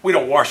 We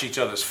don't wash each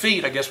other's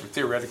feet. I guess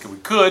theoretically we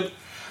could.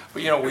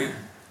 But, we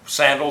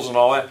sandals and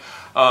all that.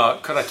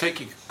 Could I take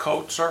your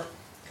coat, sir?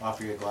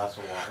 Offer you a glass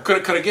of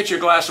water. Could I get you a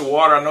glass of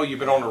water? I know you've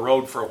been on the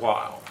road for a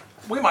while.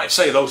 We might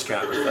say those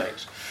kind of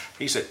things.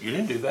 He said, you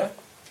didn't do that.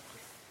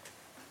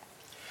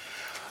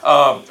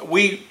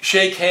 We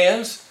shake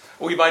hands.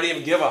 We might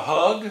even give a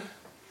hug,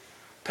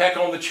 peck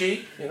on the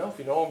cheek, if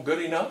you know them good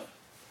enough.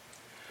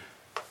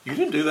 You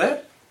didn't do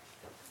that.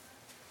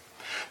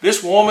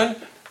 This woman,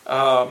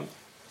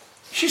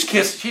 she's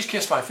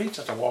kissed my feet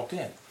since I walked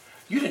in.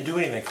 You didn't do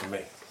anything for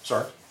me,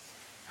 sir.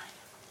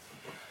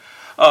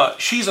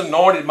 She's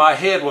anointed my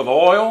head with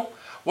oil.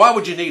 Why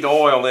would you need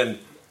oil in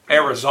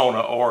Arizona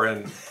or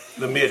in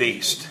the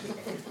Mideast?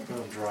 A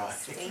little dry.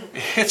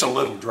 It's a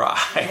little dry.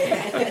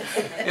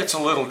 It's a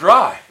little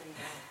dry.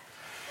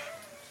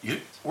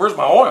 Where's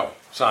my oil,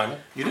 Simon?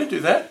 You didn't do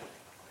that.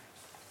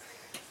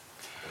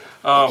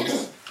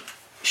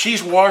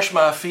 She's washed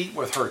my feet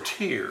with her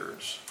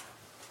tears.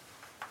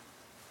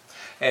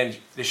 And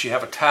does she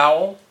have a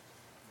towel?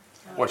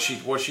 How she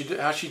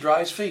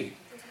dries feet?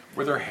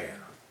 With her hair.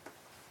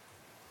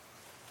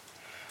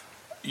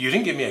 You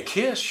didn't give me a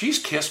kiss. She's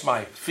kissed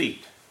my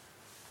feet.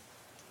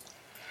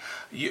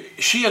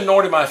 She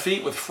anointed my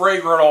feet with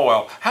fragrant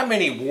oil. How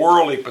many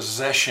worldly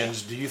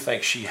possessions do you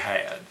think she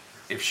had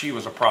if she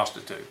was a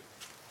prostitute?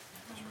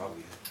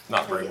 Probably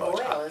Not very The much.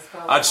 oil is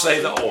probably I'd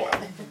say the all she oil.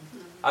 had.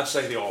 I'd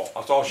say the oil.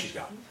 That's all she's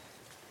got.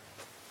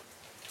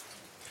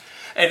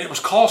 And it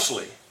was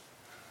costly.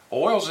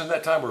 Oils in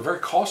that time were very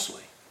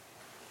costly.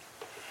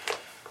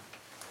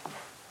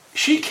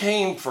 She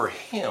came for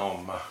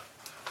him,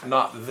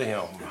 not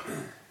them.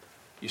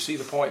 You see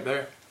the point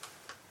there?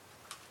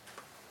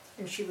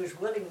 And she was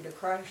willing to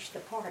crash the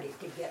party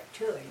to get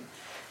to him.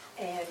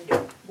 And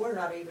we're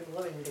not even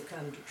willing to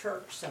come to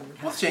church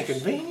sometimes. Well, it's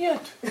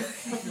inconvenient.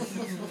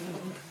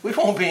 We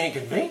won't be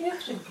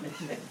inconvenienced.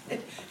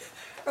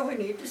 Or we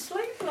need to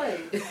sleep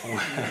late.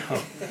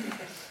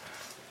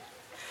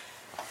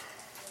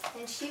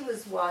 And she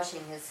was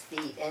washing his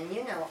feet, and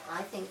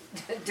I think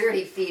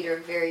dirty feet are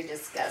very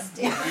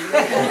disgusting.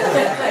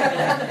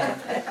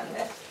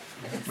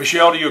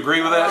 Michelle, do you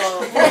agree with that?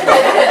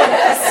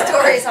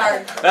 Story's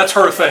hard. That's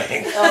her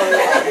thing.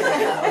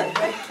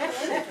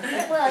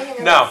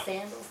 Well, Now,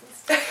 sandals and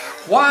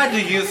stuff. Why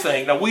do you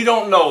think, now we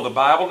don't know, the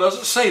Bible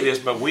doesn't say this,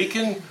 but we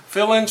can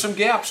fill in some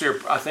gaps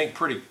here, I think,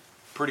 pretty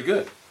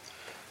good.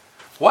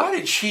 Why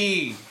did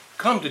she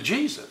come to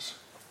Jesus?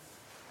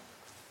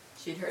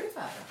 She'd heard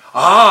about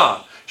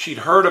him. She'd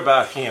heard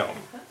about him.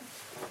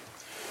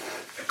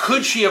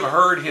 Could she have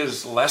heard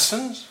his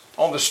lessons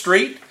on the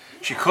street?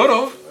 She could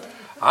have.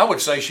 I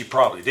would say she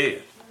probably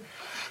did.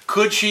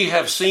 Could she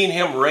have seen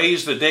him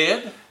raise the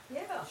dead?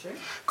 Yeah, sure.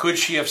 Could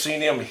she have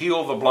seen him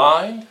heal the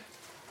blind?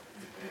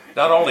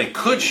 Not only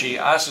could she,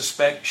 I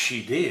suspect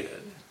she did.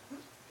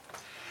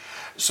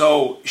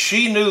 So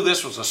she knew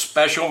this was a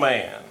special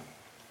man.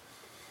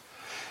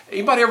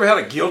 Anybody ever had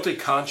a guilty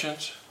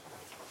conscience?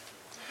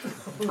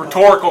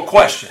 Rhetorical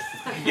question.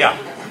 Yeah.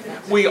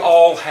 We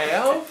all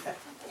have.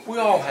 We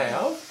all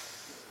have.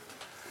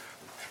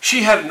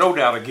 She had no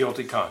doubt a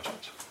guilty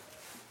conscience.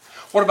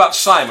 What about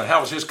Simon?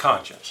 How was his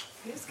conscience?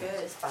 He was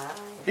good. Fine.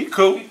 He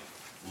cool.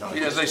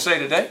 As they say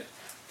today.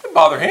 Didn't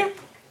bother him.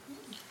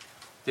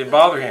 Didn't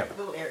bother him. A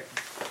little arrogant.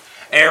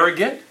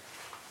 Arrogant.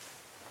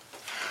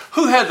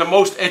 Who had the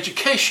most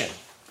education?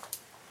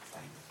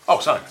 Oh,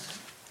 Simon.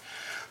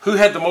 Who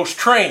had the most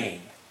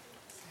training?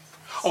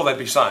 Oh, that'd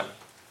be Simon.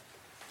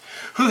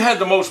 Who had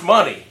the most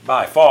money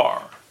by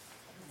far?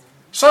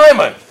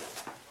 Simon.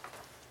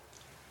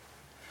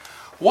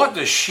 What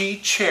does she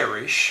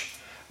cherish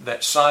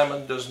that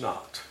Simon does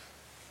not?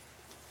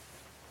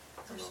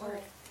 The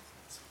Lord.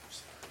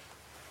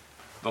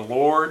 The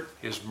Lord,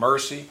 His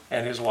mercy,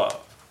 and His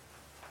love.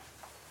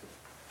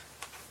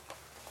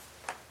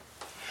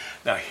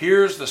 Now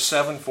here's the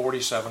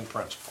 747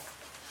 principle.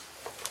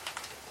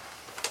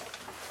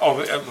 Oh,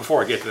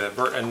 before I get to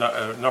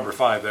that, number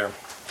 5 there.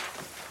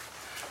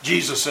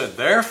 Jesus said,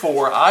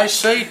 therefore I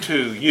say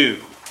to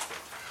you,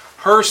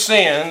 her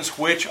sins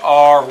which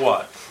are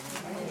what?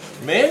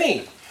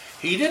 Many.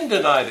 He didn't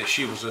deny that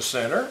she was a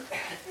sinner.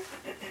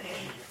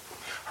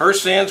 Her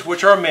sins,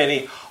 which are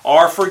many,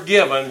 are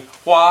forgiven.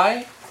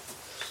 Why?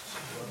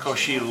 Because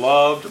she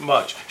loved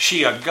much.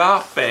 She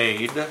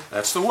agaped,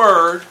 that's the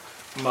word,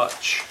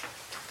 much.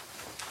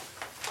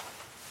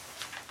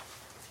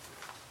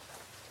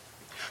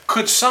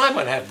 Could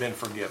Simon have been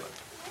forgiven?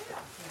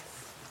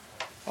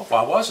 Well,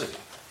 why wasn't he?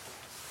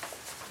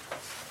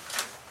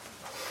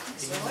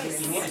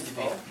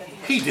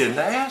 He didn't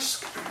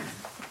ask.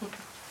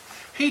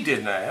 He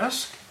didn't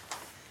ask.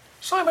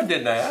 Simon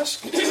didn't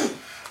ask.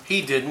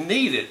 He didn't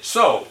need it.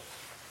 So,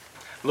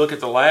 look at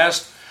the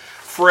last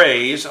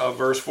phrase of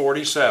verse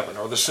 47,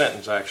 or the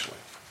sentence actually.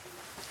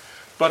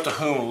 But to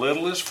whom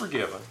little is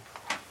forgiven,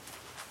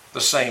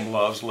 the same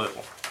loves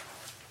little.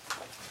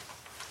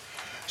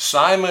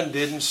 Simon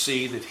didn't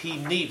see that he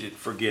needed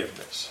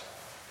forgiveness.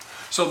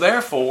 So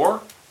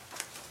therefore,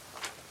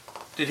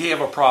 did he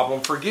have a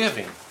problem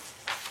forgiving?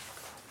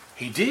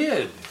 He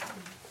did.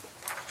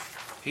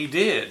 He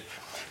did.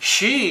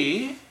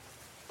 She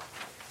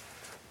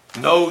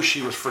knows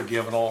she was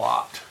forgiven a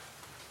lot.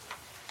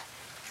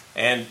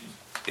 And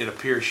it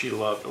appears she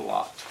loved a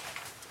lot.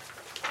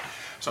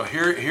 So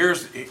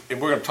here's, and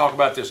we're going to talk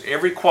about this,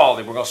 every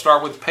quality. We're going to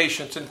start with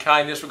patience and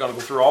kindness. We're going to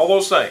go through all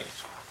those things.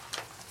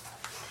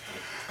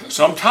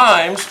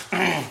 Sometimes,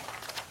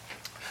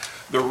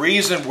 the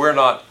reason we're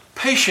not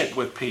patient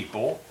with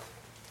people,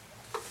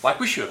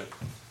 like we should,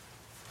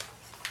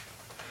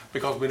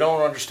 because we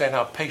don't understand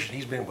how patient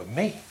He's been with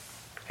me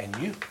and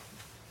you.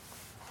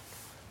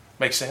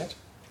 Make sense?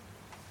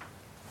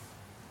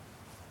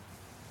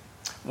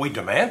 We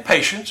demand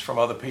patience from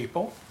other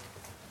people.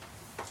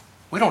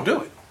 We don't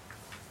do it.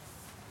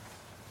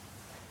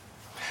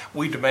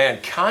 We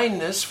demand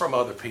kindness from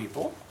other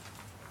people.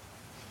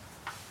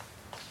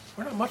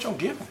 We're not much on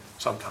giving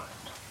sometimes.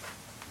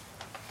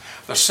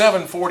 The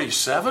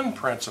 747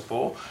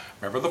 principle,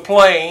 remember the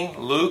plane,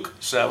 Luke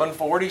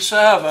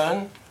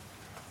 7:47.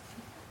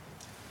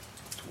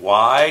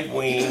 Wide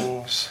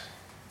wings.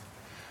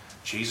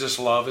 Jesus'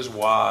 love is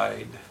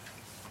wide.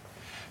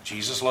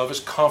 Jesus' love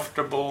is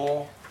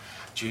comfortable.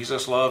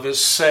 Jesus' love is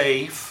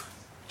safe,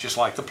 just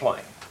like the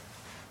plane.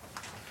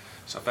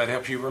 So if that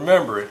helps you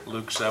remember it,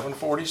 Luke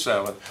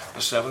 7:47,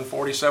 the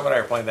 747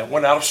 airplane that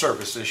went out of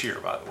service this year,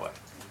 by the way.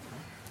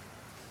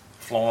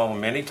 Flown on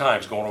many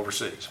times going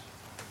overseas.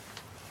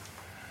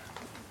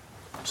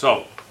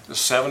 So, the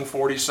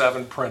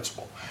 747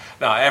 principle.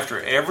 Now, after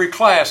every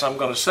class, I'm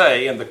going to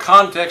say, in the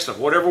context of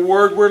whatever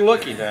word we're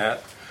looking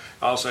at,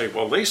 I'll say,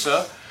 well,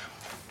 Lisa,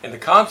 in the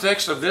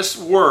context of this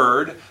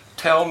word,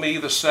 tell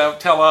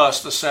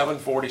us the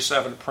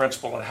 747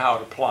 principle and how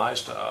it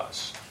applies to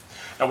us.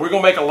 Now, we're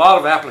going to make a lot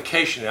of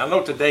application. I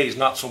know today's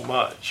not so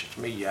much. It's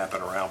me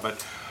yapping around,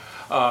 but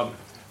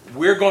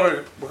we're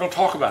going to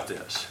talk about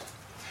this.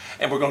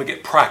 And we're going to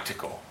get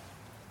practical.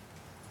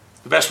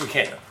 The best we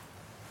can.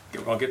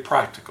 We're going to get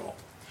practical.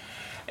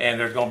 And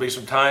there's going to be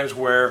some times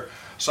where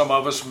some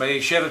of us may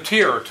shed a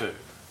tear or two.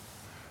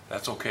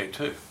 That's okay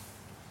too.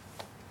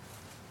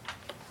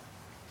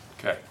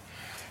 Okay.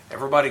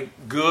 Everybody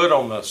good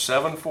on the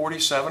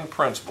 747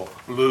 principle?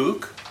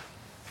 Luke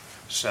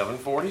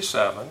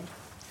 7:47.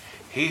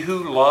 He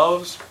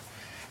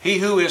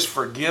who is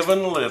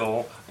forgiven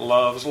little,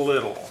 loves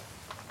little.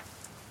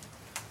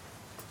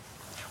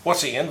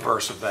 What's the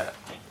inverse of that?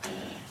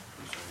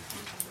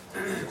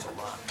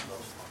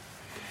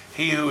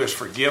 He who is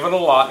forgiven a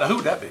lot. Now, who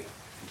would that be?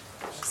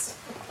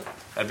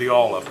 That'd be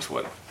all of us,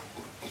 wouldn't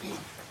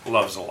it?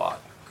 Loves a lot.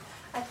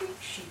 I think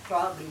she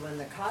probably, when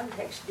the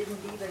context didn't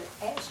even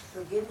ask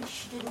forgiveness,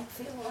 she didn't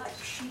feel like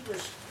she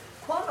was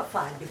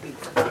qualified to be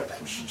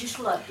forgiven. She just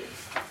loved him.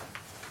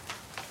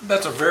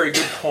 That's a very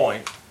good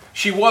point.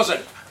 She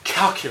wasn't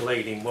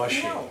calculating, was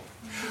she? No,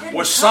 she didn't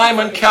Was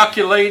Simon come for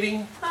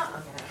calculating?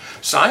 Uh-uh.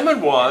 Simon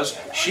was.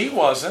 She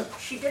wasn't.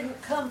 She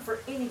didn't come for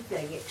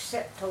anything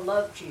except to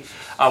love Jesus.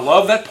 I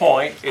love that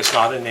point. It's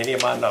not in any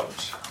of my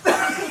notes.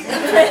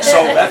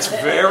 So that's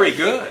very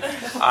good.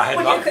 I had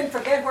Well, not. you can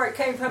forget where it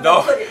came from No,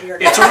 and put it in your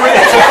it's notes.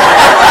 original.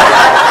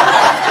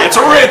 It's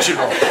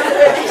original.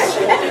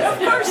 Of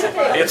course it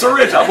is. It's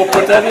original. I'm going to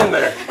put that in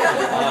there.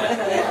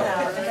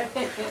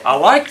 I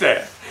like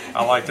that.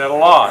 I like that a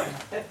lot.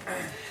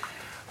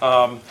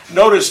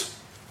 Notice,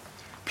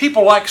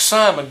 people like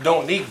Simon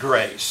don't need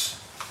grace.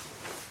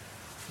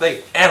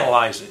 They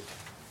analyze it.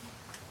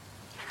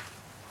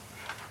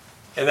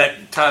 And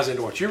that ties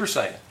into what you were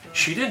saying.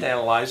 She didn't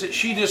analyze it.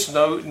 She just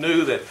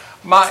knew that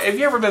have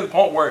you ever been to the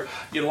point where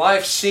your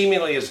life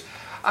seemingly is,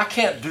 I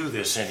can't do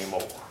this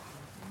anymore.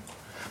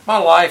 My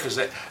life is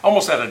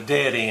almost at a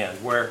dead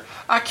end where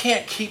I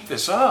can't keep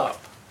this up.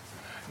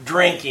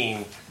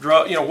 Drinking,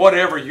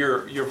 whatever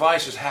your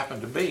vices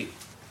happen to be.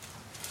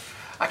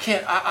 I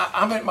can't.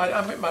 I'm at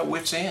my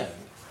wit's end.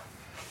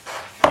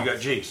 You got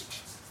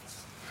Jesus,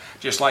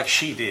 just like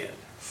she did.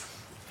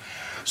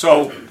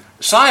 So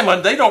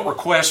Simon, they don't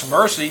request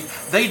mercy;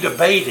 they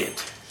debate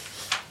it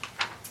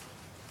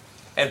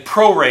and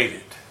prorate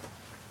it.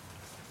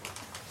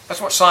 That's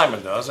what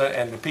Simon does,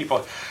 and the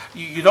people,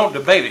 you don't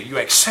debate it, you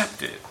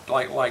accept it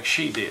like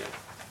she did.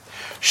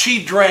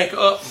 She drank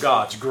up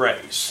God's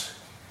grace,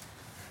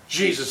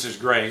 Jesus'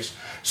 grace.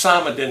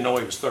 Simon didn't know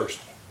he was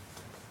thirsty.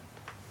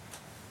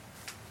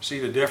 See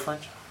the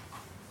difference?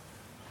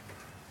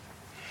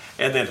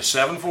 And then the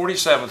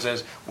 747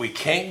 says, we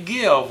can't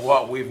give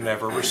what we've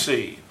never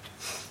received.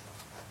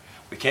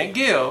 We can't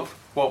give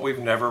what we've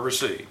never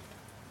received.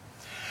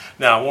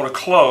 Now I want to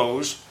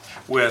close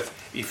with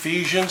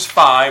Ephesians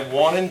 5,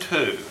 1 and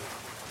 2.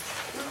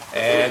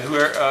 And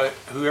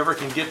whoever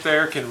can get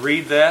there can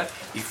read that.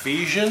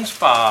 Ephesians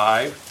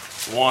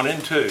 5, 1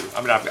 and 2.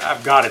 I mean,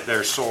 I've got it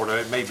there, sort of.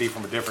 It may be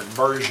from a different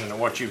version of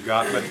what you've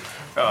got.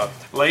 But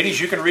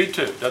ladies, you can read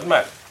too. Doesn't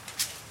matter.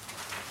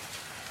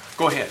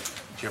 Go ahead,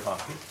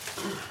 Giovanna.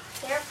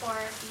 Therefore,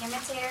 be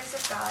imitators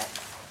of God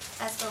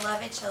as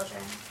beloved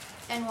children,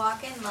 and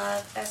walk in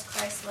love as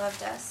Christ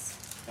loved us,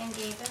 and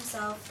gave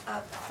himself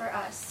up for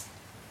us,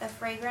 a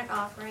fragrant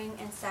offering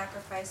and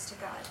sacrifice to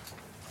God.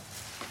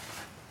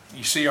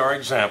 You see our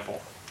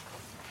example.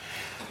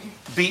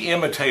 Be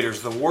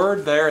imitators. The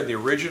word there in the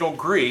original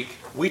Greek,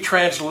 we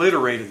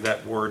transliterated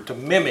that word to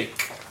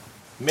mimic.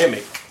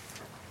 Mimic.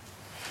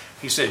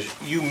 He says,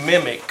 you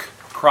mimic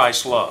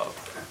Christ's love.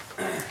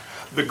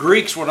 The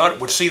Greeks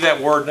would see that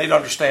word and they'd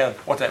understand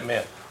what that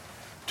meant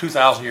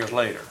 2,000 years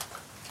later.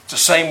 It's the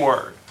same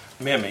word,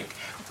 mimic.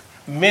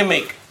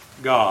 Mimic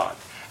God.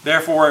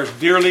 Therefore, as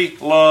dearly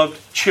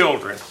loved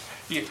children.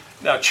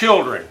 Now,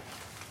 children,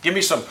 give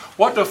me some.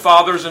 What do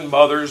fathers and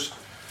mothers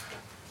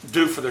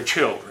do for their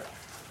children?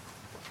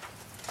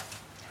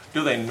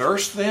 Do they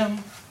nurse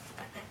them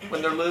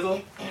when they're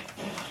little?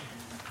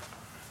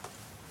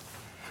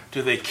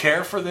 Do they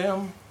care for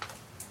them?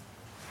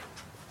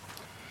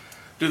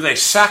 Do they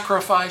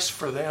sacrifice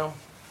for them?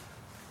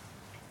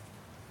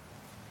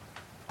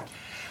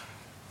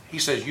 He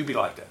says, you be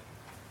like that.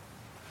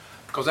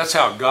 Because that's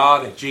how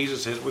God and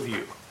Jesus is with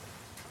you.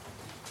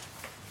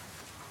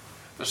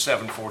 The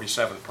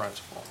 747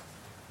 principle.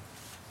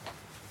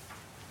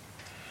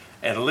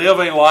 And live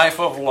a life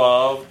of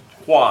love.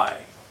 Why?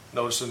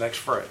 Notice the next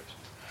phrase.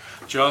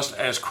 Just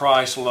as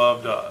Christ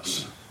loved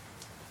us.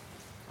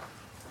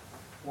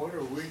 What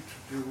are we to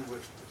do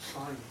with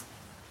Simon?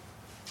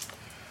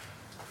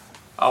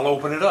 I'll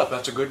open it up.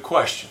 That's a good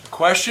question. The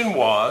question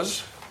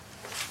was,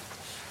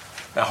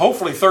 now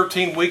hopefully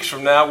 13 weeks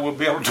from now we'll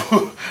be able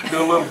to do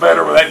a little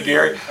better with that,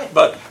 Gary.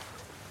 But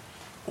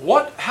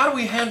how do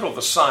we handle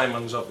the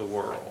Simons of the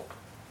world?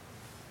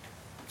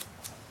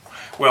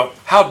 Well,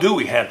 how do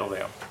we handle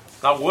them?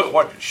 Not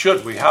what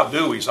should we, how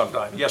do we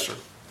sometimes? Yes, sir.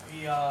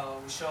 We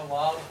show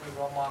love, we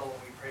role model,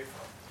 and we pray for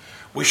them.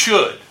 We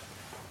should.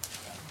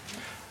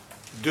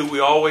 Do we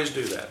always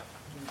do that?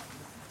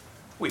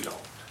 We don't.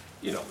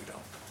 You know we don't.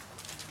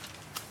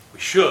 We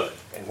should.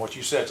 And what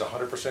you said is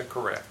 100%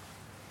 correct.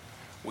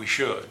 We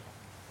should.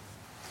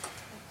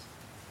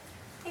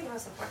 I think the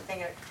most important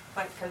thing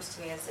when it comes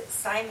to me is that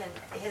Simon,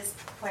 his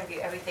point of view,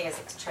 everything is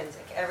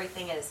extrinsic.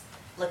 Everything is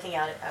looking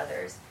out at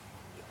others.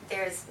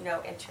 There's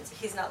no intrinsic.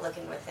 He's not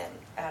looking within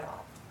at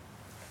all.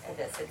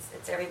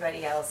 It's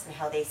everybody else and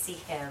how they see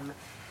him,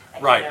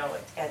 and, right.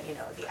 And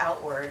the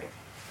outward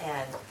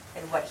and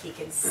what he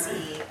can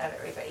see of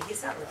everybody.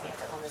 He's not looking at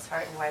the woman's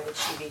heart, and why would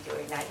she be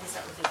doing that? He's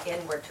not looking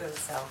inward to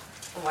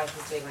himself and why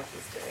he's doing what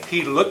he's doing.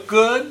 He looked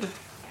good.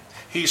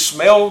 He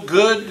smelled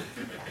good.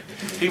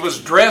 He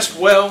was dressed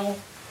well.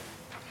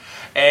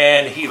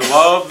 And he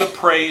loved the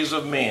praise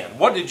of men.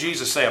 What did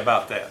Jesus say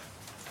about that?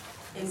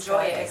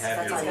 Enjoy it.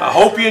 I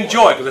hope you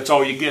enjoy it, because that's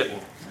all you're getting.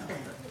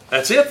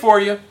 That's it for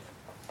you.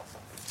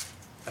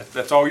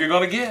 That's all you're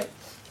going to get.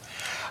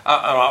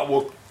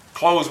 We'll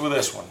close with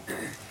this one.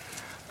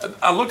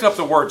 I looked up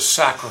the word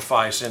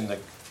sacrifice in the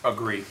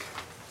Greek.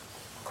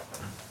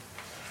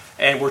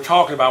 And we're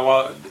talking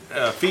about,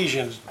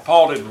 Ephesians,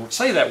 Paul didn't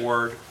say that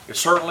word. It's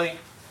certainly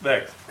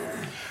there.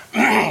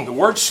 The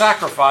word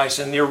sacrifice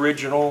in the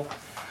original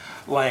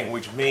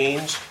language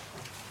means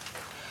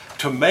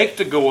to make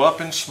to go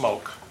up in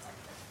smoke.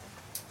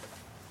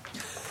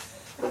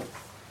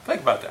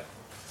 Think about that.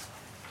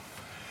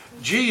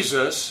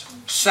 Jesus'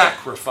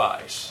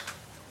 sacrifice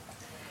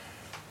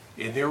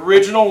in the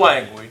original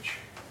language.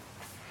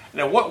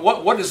 Now,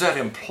 what does that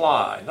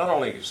imply? Not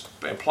only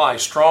imply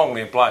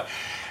strongly, imply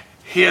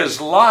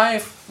his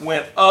life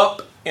went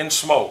up in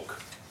smoke.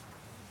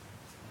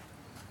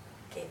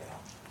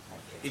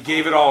 He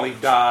gave it all. He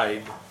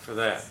died for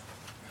that.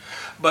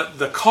 But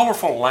the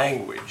colorful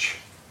language,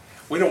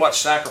 we know what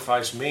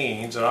sacrifice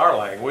means in our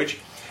language.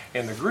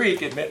 In the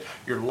Greek, it meant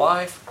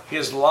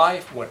his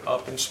life went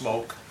up in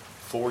smoke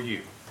for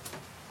you.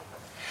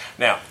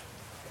 Now,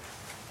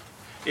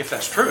 if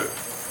that's true,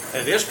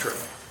 and it is true,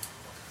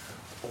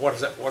 what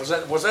is that? What is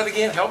that? Was that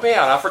again? Help me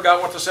out. I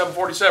forgot what the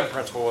 747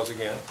 principle was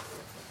again.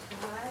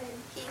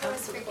 He who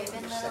is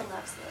forgiven little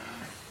loves little.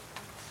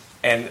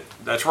 And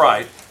that's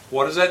right.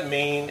 What does that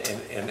mean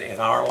in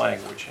our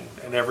language,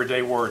 in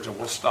everyday words? And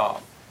we'll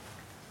stop.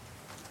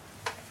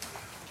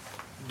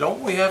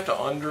 Don't we have to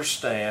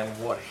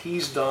understand what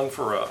he's done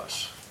for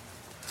us?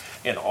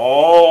 in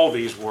all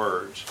these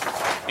words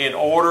in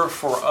order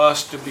for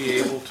us to be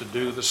able to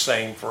do the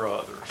same for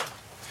others.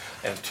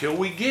 And until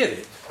we get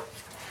it,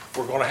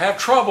 we're going to have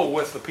trouble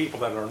with the people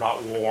that are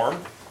not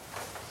warm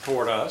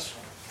toward us.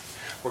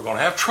 We're going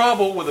to have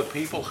trouble with the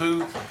people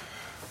who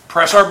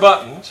press our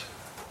buttons.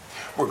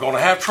 We're going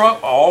to have trouble,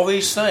 all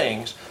these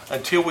things,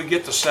 until we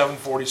get the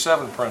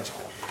 747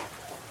 principle.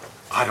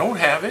 I don't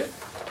have it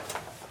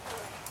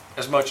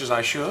as much as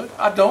I should.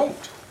 I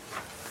don't.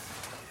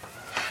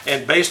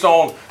 And based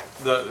on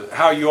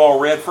how you all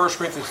read 1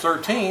 Corinthians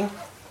 13,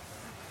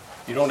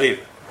 you don't need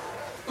it.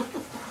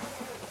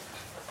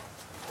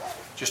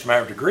 Just a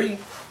matter of degree.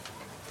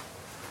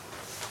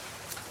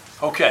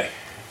 Okay.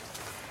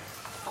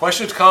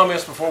 Questions,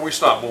 comments before we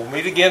stop? We'll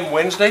meet again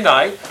Wednesday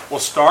night. We'll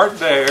start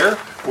there.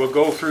 We'll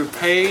go through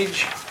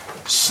page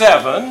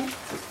 7.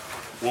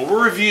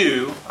 We'll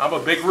review. I'm a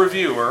big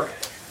reviewer.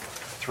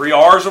 3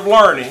 R's of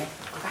learning.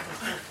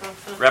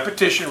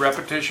 Repetition,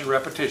 repetition,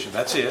 repetition.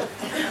 That's it.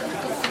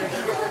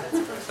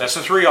 That's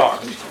the 3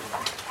 R's.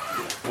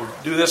 We'll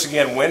do this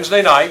again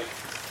Wednesday night.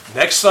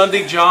 Next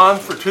Sunday, John,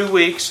 for 2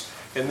 weeks.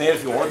 And then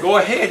if you want to go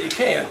ahead, you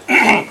can.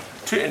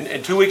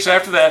 And 2 weeks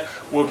after that,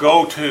 we'll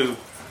go to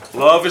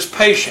Love is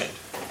Patient.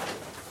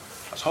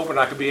 I was hoping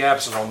I could be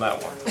absent on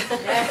that one.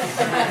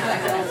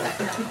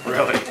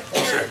 Really?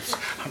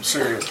 I'm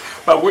serious.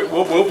 But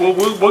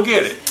we'll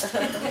get it.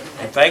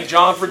 And thank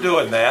John for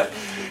doing that.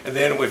 And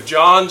then if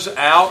John's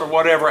out or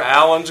whatever,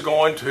 Alan's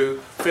going to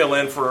fill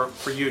in for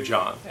you,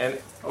 John. And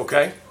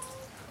okay?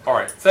 All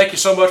right. Thank you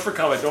so much for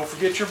coming. Don't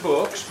forget your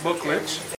booklets.